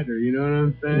rider, you know what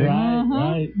I'm saying?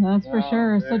 Right. That's for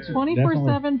sure. So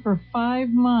 24/7 for 5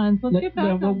 months. Let's get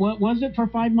back. What was it for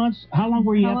 5 months? How long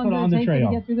were you on the trail?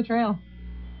 To get through the trail?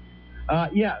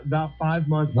 About 5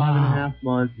 months, wow. 5.5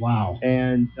 months. Wow.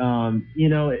 And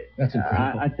that's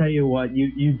incredible. I tell you what,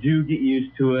 you do get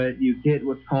used to it. You get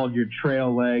what's called your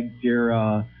trail legs,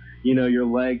 your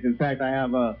legs. In fact, I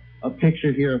have a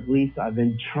picture here of Lisa I've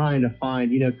been trying to find,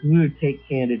 because we would take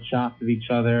candid shots of each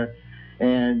other,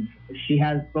 and she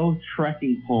has both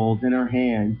trekking poles in her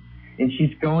hand, and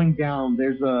she's going down.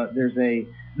 There's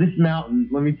this mountain.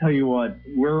 Let me tell you what,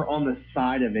 we're on the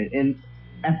side of it, and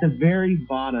at the very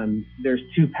bottom, there's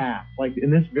 2 paths.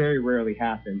 And this very rarely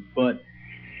happens, but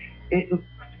it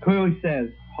clearly says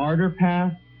harder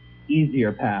path,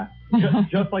 easier path.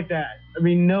 Just like that. I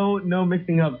mean, no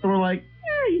mixing up. So we're like,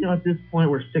 at this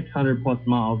point, we're 600 plus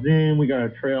miles in. We got our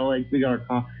trail legs, we got our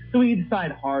car. So we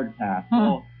decide hard path.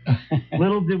 Well,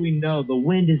 little did we know, the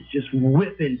wind is just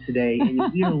whipping today,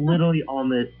 and we are literally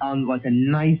on like a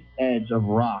nice edge of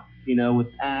rocks,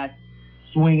 with paths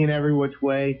swinging every which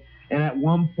way. And at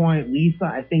one point, Lisa,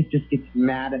 I think, just gets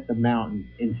mad at the mountain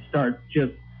and starts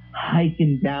just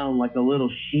hiking down like a little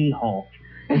She-Hulk.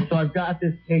 And so I've got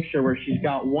this picture where she's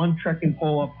got one trekking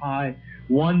pole up high,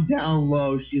 one down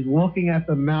low. She's looking at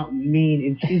the mountain mean,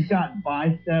 and she's got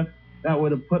biceps that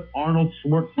would have put Arnold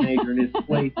Schwarzenegger in his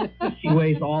place. She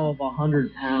weighs all of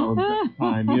 100 pounds at the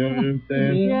time. You know what I'm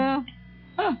saying? Yeah.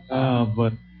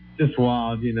 But just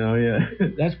wild, yeah.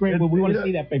 That's great. But we want to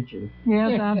see that picture.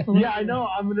 Yes, absolutely. Yeah, I know.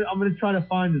 I'm gonna try to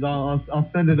find it. I'll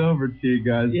send it over to you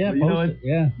guys. Yeah,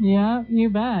 Yeah, you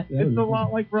bet. It's a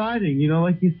lot like riding,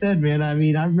 like you said, man. I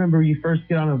mean, I remember when you first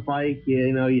get on a bike,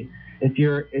 if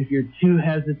you're too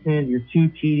hesitant, you're too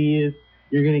tedious,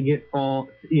 you're gonna get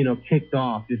kicked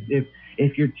off.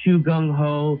 If you're too gung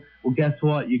ho, well, guess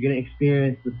what? You're gonna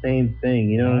experience the same thing.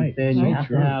 You know what I'm saying? You have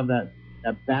to have that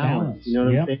balance. You know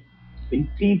what I'm saying? You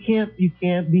can't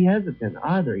be hesitant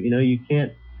either. You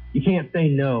can't say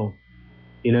no.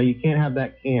 You can't have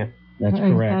that can't. That's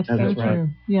correct. That's so true.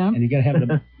 Yeah. And you got to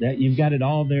have that. You've got it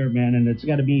all there, man. And it's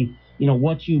got to be,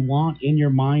 what you want in your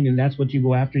mind, and that's what you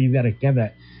go after. You've got to have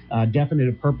that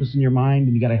definite purpose in your mind,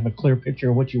 and you got to have a clear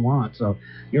picture of what you want. So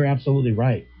you're absolutely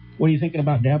right. What are you thinking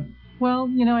about, Deb? Well,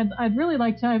 I'd really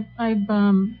like to. I've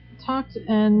talked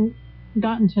and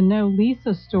gotten to know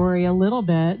Lisa's story a little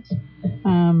bit,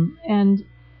 and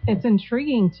it's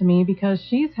intriguing to me because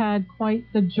she's had quite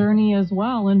the journey as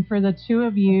well. And for the two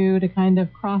of you to kind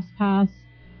of cross paths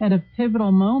at a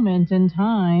pivotal moment in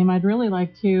time, I'd really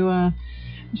like to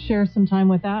share some time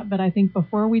with that. But I think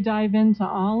before we dive into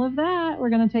all of that, we're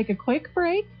going to take a quick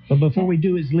break. But before we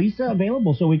do, is Lisa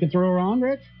available so we can throw her on,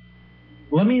 Rich?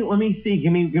 Let me see.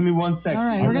 Give me 1 second. All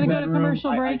right, we're going to go to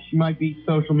commercial break. She might be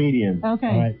social media. Okay.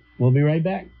 All right, we'll be right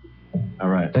back. All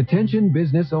right. Attention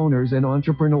business owners and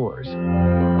entrepreneurs.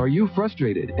 Are you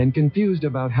frustrated and confused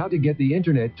about how to get the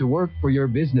internet to work for your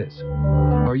business?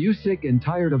 Are you sick and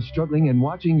tired of struggling and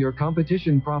watching your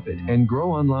competition profit and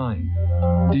grow online?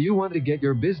 Do you want to get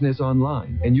your business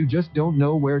online and you just don't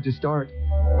know where to start?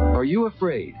 Are you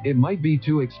afraid it might be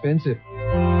too expensive?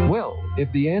 Well, if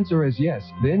the answer is yes,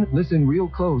 then listen real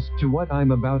close to what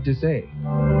I'm about to say.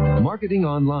 Marketing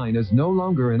online is no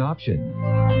longer an option.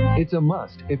 It's a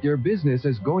must if your business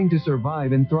is going to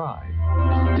survive and thrive.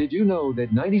 Did you know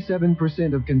that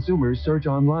 97% of consumers search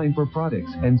online for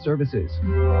products and services?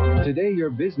 Today, your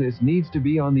business needs to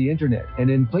be on the internet and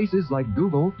in places like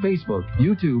Google, Facebook,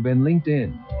 YouTube, and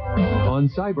LinkedIn. On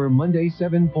Cyber Monday,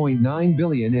 $7.9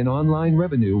 billion in online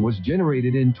revenue was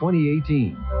generated in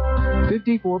 2018.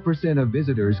 54% of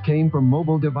visitors came from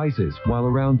mobile devices, while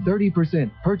around 30%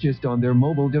 purchased on their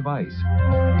mobile device.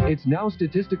 It's now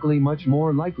statistically much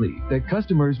more likely that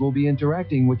customers will be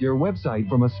interacting with your website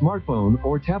from a smartphone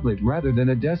or tablet rather than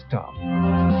a desktop.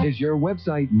 Is your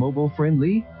website mobile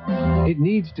friendly? It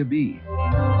needs to be.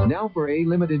 Now for a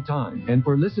limited time, and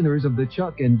for listeners of the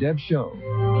Chuck and Deb Show,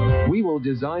 we will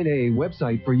design a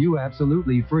website for you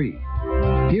absolutely free.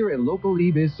 Here at Local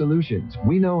eBiz Solutions,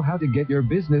 we know how to get your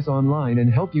business online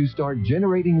and help you start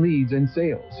generating leads and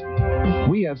sales.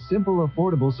 We have simple,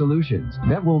 affordable solutions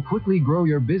that will quickly grow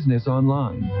your business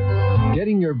online.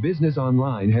 Getting your business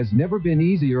online has never been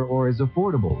easier or as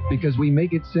affordable because we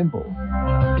make it simple.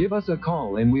 Give us a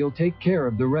call and we'll take care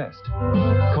of the rest.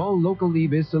 Call Local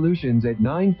eBiz Solutions at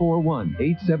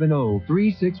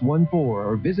 941-870-3614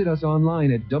 or visit us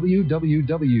online at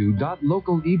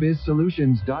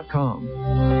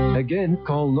www.localebizsolutions.com. Again,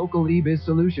 call Local eBiz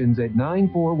Solutions at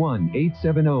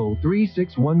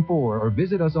 941-870-3614 or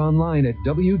visit us online at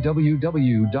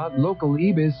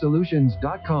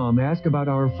www.localebizsolutions.com. Ask about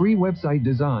our free website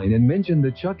design and mention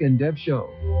the Chuck and Deb Show.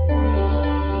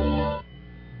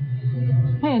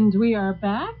 And we are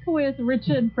back with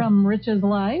Richard from Rich's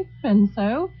Life. And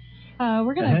so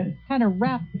we're going to kind of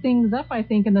wrap things up, I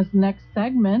think, in this next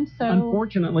segment. So,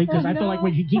 unfortunately, because I feel like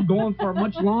we should keep going for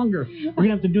much longer. We're going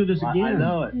to have to do this again. I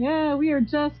know it. Yeah, we are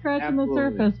just scratching Absolutely. the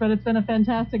surface, but it's been a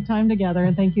fantastic time together.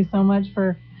 And thank you so much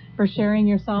for sharing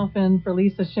yourself and for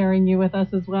Lisa sharing you with us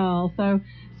as well. So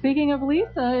speaking of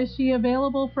Lisa, is she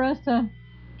available for us to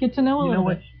get to know a little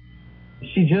bit?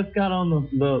 She just got on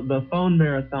the phone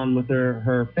marathon with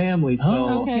her family. So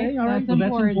Oh, Okay, all right. that's Well,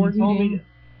 that's important. told me,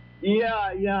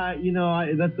 yeah, you know,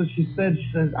 that's what she said.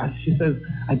 She says,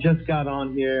 I just got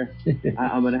on here.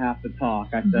 I'm going to have to talk.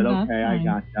 I said, That's okay, I fine.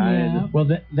 got you. Yeah. Well,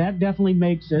 that definitely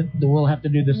makes it. We'll have to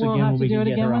do this We'll again have when to we do can it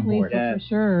get again her on with board. Lisa for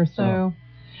sure. So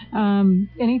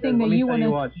anything that Let me you tell want you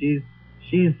to... what, she's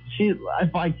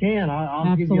if I can,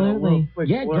 I'll give you a Absolutely. real quick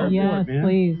Yeah, go blurb. for Yes, it, man.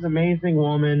 please. She's an amazing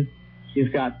woman. She's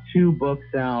got 2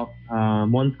 books out.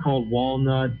 One's called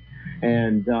Walnut,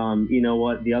 and you know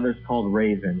what? The other's called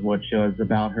Raven, which is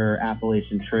about her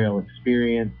Appalachian Trail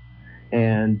experience.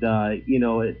 And you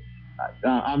know, it's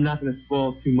I'm not going to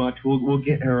spoil too much. We'll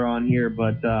get her on here,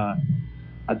 but I'll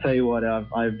tell you what,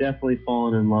 I've definitely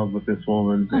fallen in love with this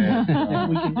woman. And,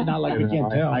 We can, not like we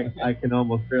can't tell. I can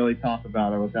almost barely talk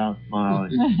about her without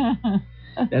smiling.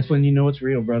 That's when you know it's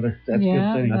real, brother. That's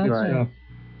Yeah, good thing. that's Good right.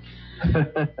 stuff.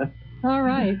 All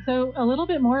right. So a little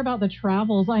bit more about the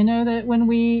travels. I know that when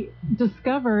we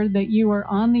discovered that you were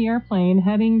on the airplane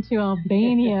heading to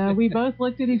Albania, we both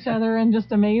looked at each other in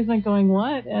just amazement going,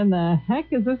 what in the heck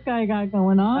is this guy got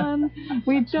going on?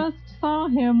 We just saw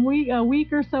him a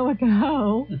week or so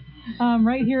ago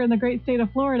right here in the great state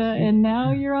of Florida, and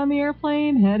now you're on the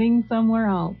airplane heading somewhere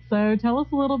else. So tell us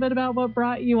a little bit about what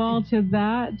brought you all to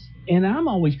that. And I'm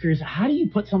always curious, how do you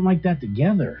put something like that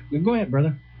together? Go ahead,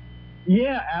 brother.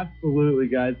 Yeah, absolutely,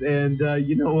 guys. And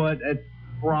you know what? It's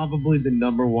probably the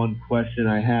number one question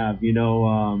I have. You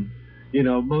know,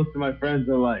 most of my friends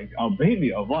are like,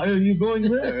 Albania, why are you going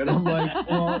there? And I'm like,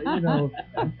 well, you know,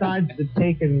 besides the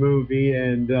Taken movie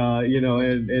and you know,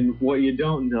 and what you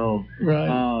don't know,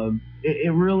 Right.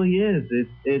 it really is.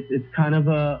 It's kind of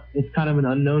an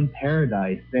unknown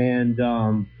paradise. And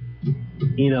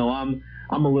you know, I'm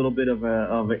a little bit of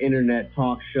an internet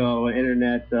talk show, an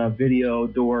internet video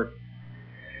dork.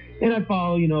 And I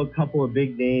follow, you know, a couple of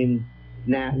big names,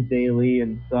 Nat Daily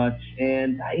and such.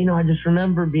 And, you know, I just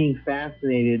remember being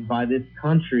fascinated by this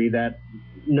country that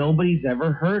nobody's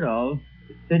ever heard of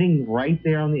sitting right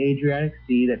there on the Adriatic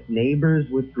Sea, that's neighbors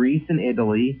with Greece and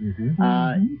Italy,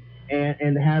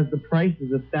 and has the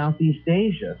prices of Southeast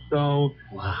Asia. So,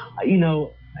 you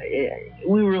know,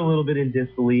 we were a little bit in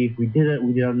disbelief. We did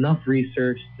enough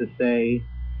research to say,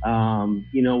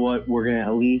 you know what, we're going to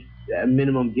at least at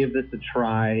minimum give this a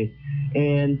try,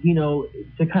 and you know,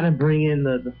 to kind of bring in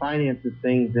the finances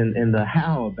things and the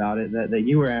how about it that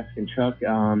you were asking, Chuck.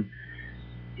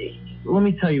 Let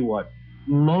me tell you what,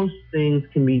 most things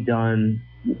can be done,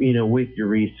 you know, with your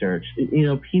research. You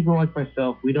know, people like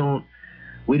myself, we don't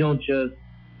just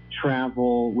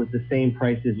travel with the same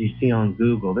prices you see on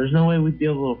Google. There's no way we'd be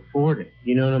able to afford it.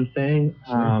 You know what I'm saying?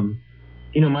 Sure.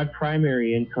 You know, my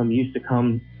primary income used to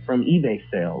come from eBay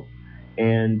sales.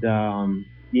 And,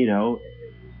 you know,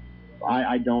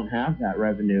 I don't have that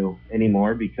revenue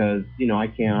anymore because, you know, I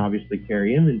can't obviously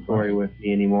carry inventory with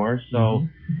me anymore. So,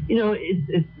 you know,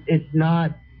 it's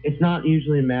not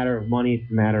usually a matter of money.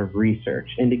 It's a matter of research.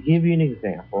 And to give you an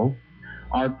example,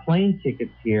 our plane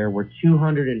tickets here were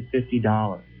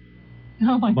 $250.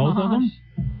 Oh my Both gosh. of them?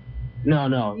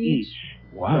 No, each.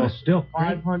 Wow, So still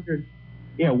 $500.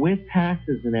 Yeah, with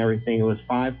taxes and everything, it was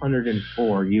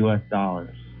 $504 US.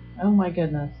 Oh my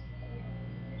goodness.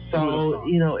 So,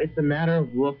 you know, it's a matter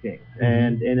of looking,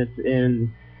 and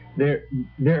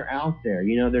they're out there.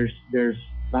 You know, there's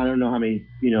I don't know how many,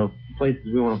 you know, places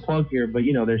we want to plug here, but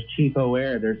you know, there's Cheapo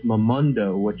Air, there's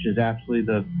Momondo, which is actually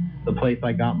the place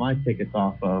I got my tickets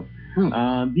off of. You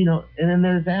know, and then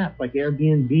there's apps like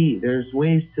Airbnb. There's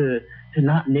ways to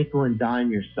not nickel and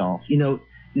dime yourself. You know,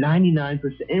 99%,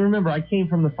 and remember, I came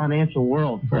from the financial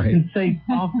world, so I can say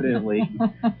confidently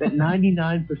that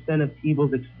 99% of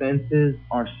people's expenses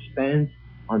are spent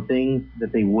on things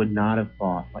that they would not have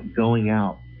thought, like going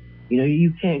out. You know,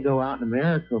 you can't go out in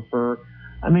America for,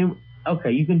 I mean,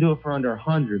 okay, you can do it for under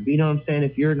 100, but you know what I'm saying?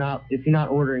 If you're not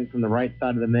ordering from the right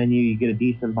side of the menu, you get a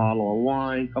decent bottle of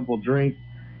wine, a couple of drinks,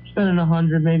 you're spending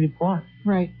 100 maybe plus.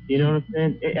 Right. You know what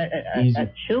I'm saying?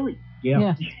 At Chili's.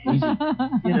 Yeah. You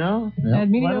know?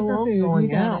 And mediocre alone food. going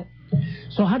You got out. it.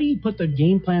 So how do you put the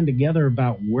game plan together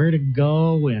about where to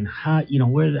go and how, you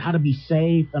know, how to be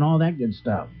safe and all that good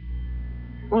stuff?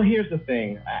 Well, here's the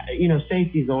thing. You know,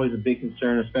 safety is always a big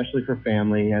concern, especially for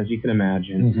family, as you can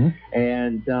imagine.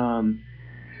 And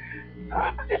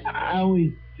I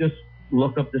always just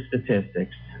look up the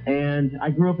statistics. And I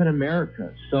grew up in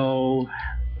America, so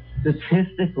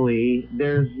statistically,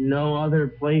 there's no other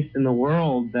place in the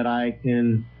world that I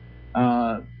can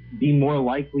be more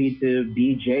likely to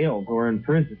be jailed or in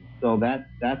prison. So that's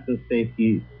a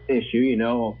safety issue, you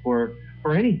know, for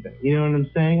anything. You know what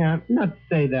I'm saying? Not to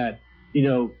say that, you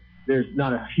know, there's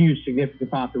not a huge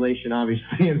significant population,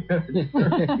 obviously, in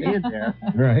there.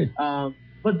 Right.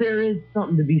 But there is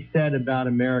something to be said about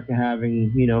America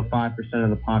having, you know, 5%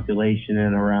 of the population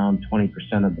and around 20%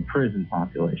 of the prison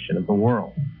population of the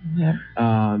world. Yeah.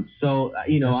 So,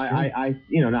 you know, I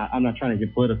you know, I'm not trying to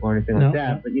get political or anything like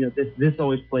that, but you know, this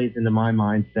always plays into my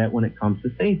mindset when it comes to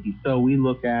safety. So we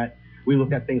look at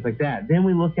things like that. Then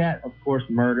we look at, of course,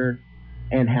 murder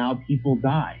and how people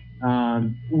die.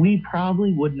 We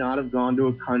probably would not have gone to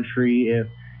a country if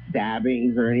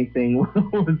stabbings or anything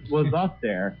was up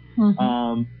there.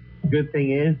 Good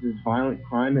thing is violent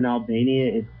crime in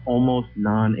Albania is almost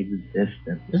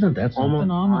non-existent. Isn't that something? Almost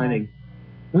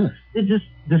non-existent. It just,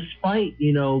 despite,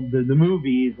 you know, the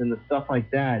movies and the stuff like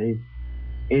that,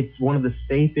 it's one of the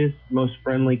safest, most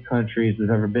friendly countries we've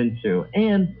ever been to.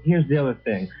 And here's the other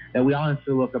thing that we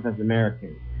honestly look up as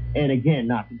Americans. And again,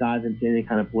 not to dive into any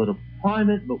kind of political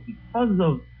climate, but because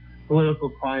of political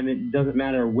climate, it doesn't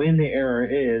matter when the era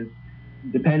is,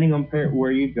 depending on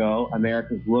where you go,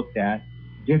 America's looked at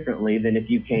differently than if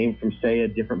you came from, say, a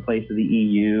different place of the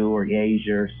EU or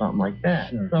Asia or something like that.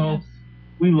 Sure. So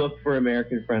we look for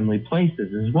American-friendly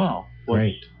places as well,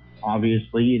 which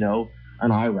obviously, you know,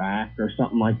 an Iraq or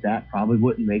something like that probably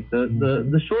wouldn't make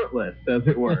the short list, as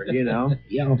it were, you know?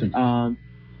 Yeah, I don't think so.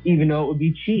 Even though it would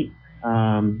be cheap. You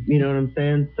know what I'm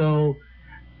saying? So,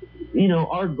 you know,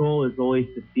 our goal is always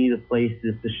to see the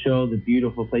places, to show the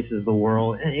beautiful places of the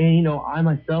world. And you know, I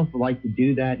myself would like to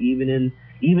do that even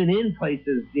in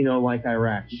places, you know, like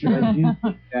Iraq. Because I do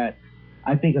think that,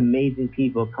 I think amazing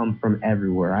people come from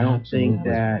everywhere. I don't think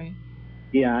that,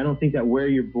 I don't think that where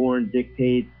you're born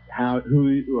dictates who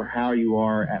you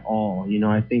are at all. You know,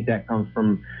 I think that comes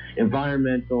from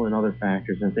environmental and other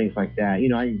factors and things like that. You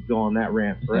know, I can go on that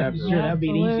rant forever. Sure, that'd be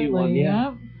an easy one.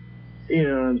 Yeah. You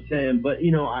know what I'm saying? But,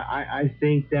 you know, I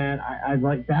think that I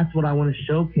like, that's what I want to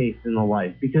showcase in the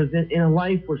life. Because in a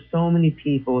life where so many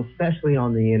people, especially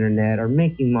on the internet, are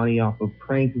making money off of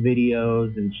prank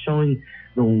videos and showing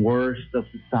the worst of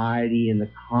society and the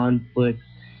conflicts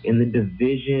in the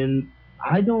division,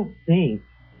 I don't think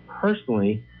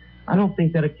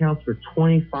that accounts for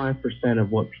 25%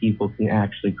 of what people can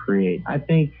actually create. I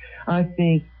think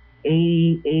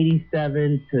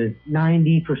 87 to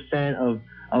 90%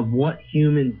 of what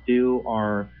humans do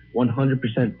are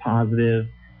 100% positive,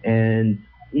 and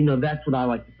that's what I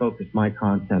like to focus my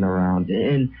content around.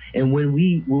 And when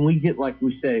we get, like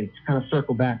we say, to kind of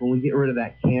circle back, when we get rid of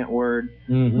that can't word,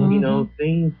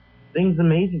 things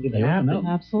amazing can happen.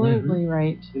 Absolutely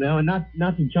right. And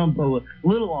not to jump a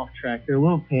little off track there, a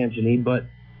little tangent-y, but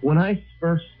when I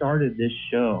first started this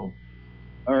show,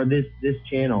 or this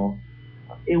channel,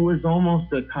 it was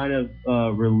almost a kind of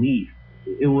relief.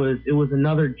 It was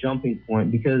another jumping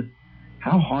point, because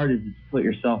how hard is it to put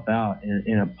yourself out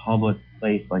in a public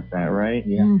place like that, right?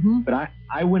 Yeah. But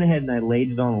I went ahead and I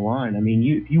laid it on the line. I mean,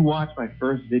 if you watch my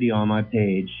first video on my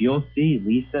page, you'll see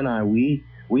Lisa and I, we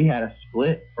had a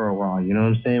split for a while. You know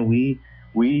what I'm saying?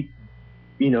 We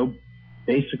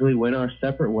basically went our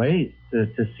separate ways to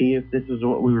see if this was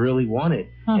what we really wanted.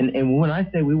 And when I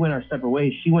say we went our separate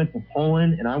ways, she went to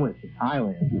Poland and I went to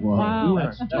Thailand. Wow. We went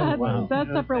our separate ways. That's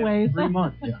separate ways. 3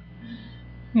 months.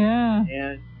 Yeah.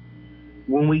 And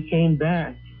when we came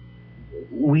back,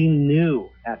 we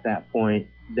knew at that point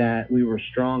that we were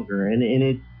stronger. And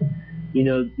it's,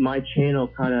 my channel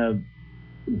kind of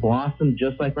blossomed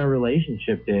just like my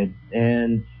relationship did.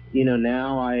 And,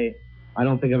 now I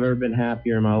don't think I've ever been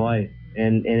happier in my life.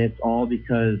 And it's all just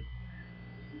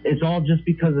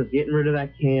because of getting rid of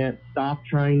that can't, stop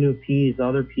trying to appease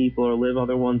other people or live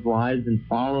other one's lives, and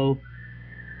follow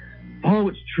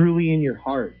what's truly in your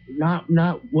heart, not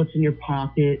what's in your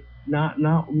pocket, not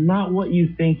what you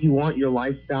think you want your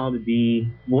lifestyle to be,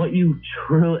 what you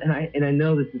truly, and I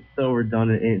know this is so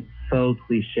redundant and it's so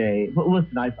cliche, but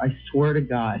listen, I swear to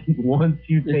God, once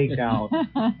you take out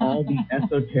all the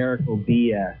esoterical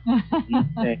BS, these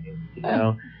things,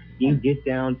 you get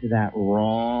down to that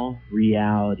raw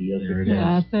reality of it.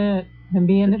 That's it. And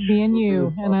being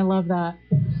you, and I love that.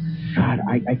 God,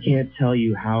 I can't tell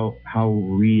you how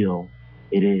real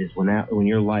it is when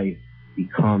your life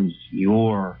becomes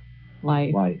your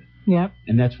life. Yep.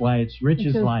 And that's why it's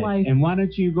Rich's life. And why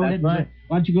don't you go ahead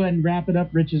and wrap it up,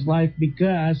 Rich's life,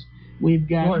 because we've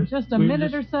got just a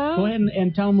minute or so. Go ahead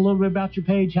and tell them a little bit about your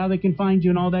page, how they can find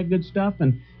you, and all that good stuff,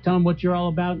 and tell them what you're all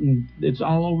about, and it's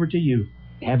all over to you.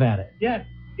 Have at it. Yes,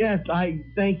 I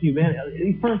thank you,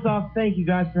 man. First off, thank you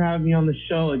guys for having me on the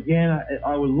show again.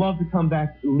 I would love to come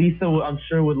back. Lisa, I'm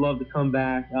sure, would love to come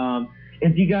back.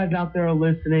 If you guys out there are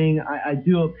listening, I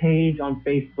do a page on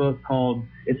Facebook called,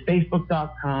 it's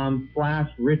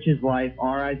facebook.com/richeslife,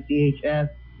 RICHS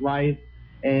life,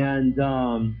 and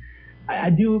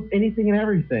I do anything and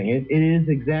everything. It is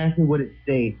exactly what it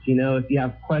states. If you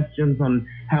have questions on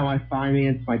how I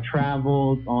finance my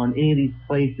travels, on any of these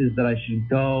places that I should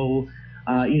go,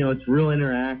 it's real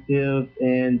interactive.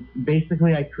 And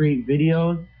basically, I create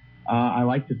videos. I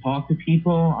like to talk to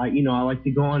people. I like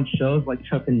to go on shows like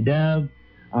Chuck and Deb.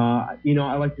 I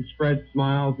like to spread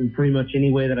smiles in pretty much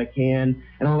any way that I can.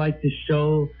 And I like to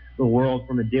show the world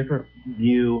from a different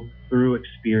view through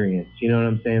experience. You know what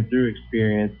I'm saying? Through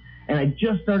experience. And I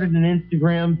just started an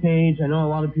Instagram page. I know a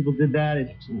lot of people did that.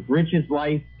 It's Rich's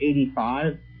Life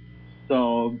 85.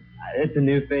 So it's a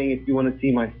new thing. If you want to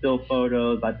see my still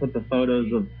photos, I put the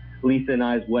photos of Lisa and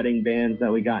I's wedding bands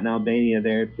that we got in Albania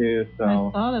there too. So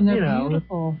I saw them. They're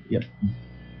beautiful. Yep.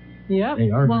 They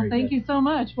are. Well, thank you so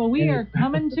much. Well, we are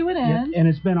coming to an end. And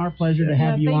it's been our pleasure to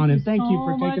have you on. And thank you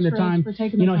for taking the time.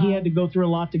 He had to go through a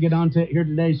lot to get on to here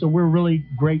today. So we're really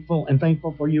grateful and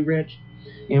thankful for you, Rich.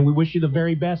 And we wish you the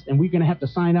very best. And we're going to have to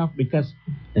sign off because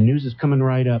the news is coming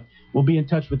right up. We'll be in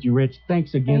touch with you, Rich.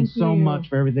 Thanks again so much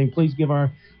for everything. Please give our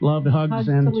love and hugs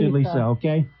and to Lisa,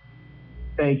 okay?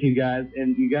 Thank you, guys.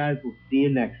 And you guys will see you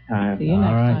next time. See you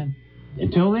next time.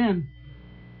 Until then.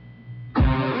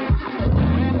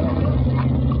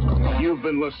 You've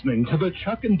been listening to the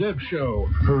Chuck and Deb Show,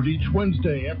 heard each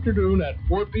Wednesday afternoon at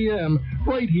 4 p.m.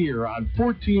 right here on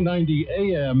 1490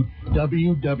 AM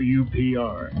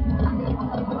WWPR.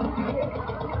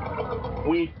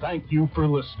 We thank you for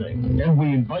listening, and we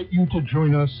invite you to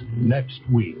join us next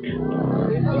week.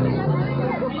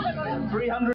 300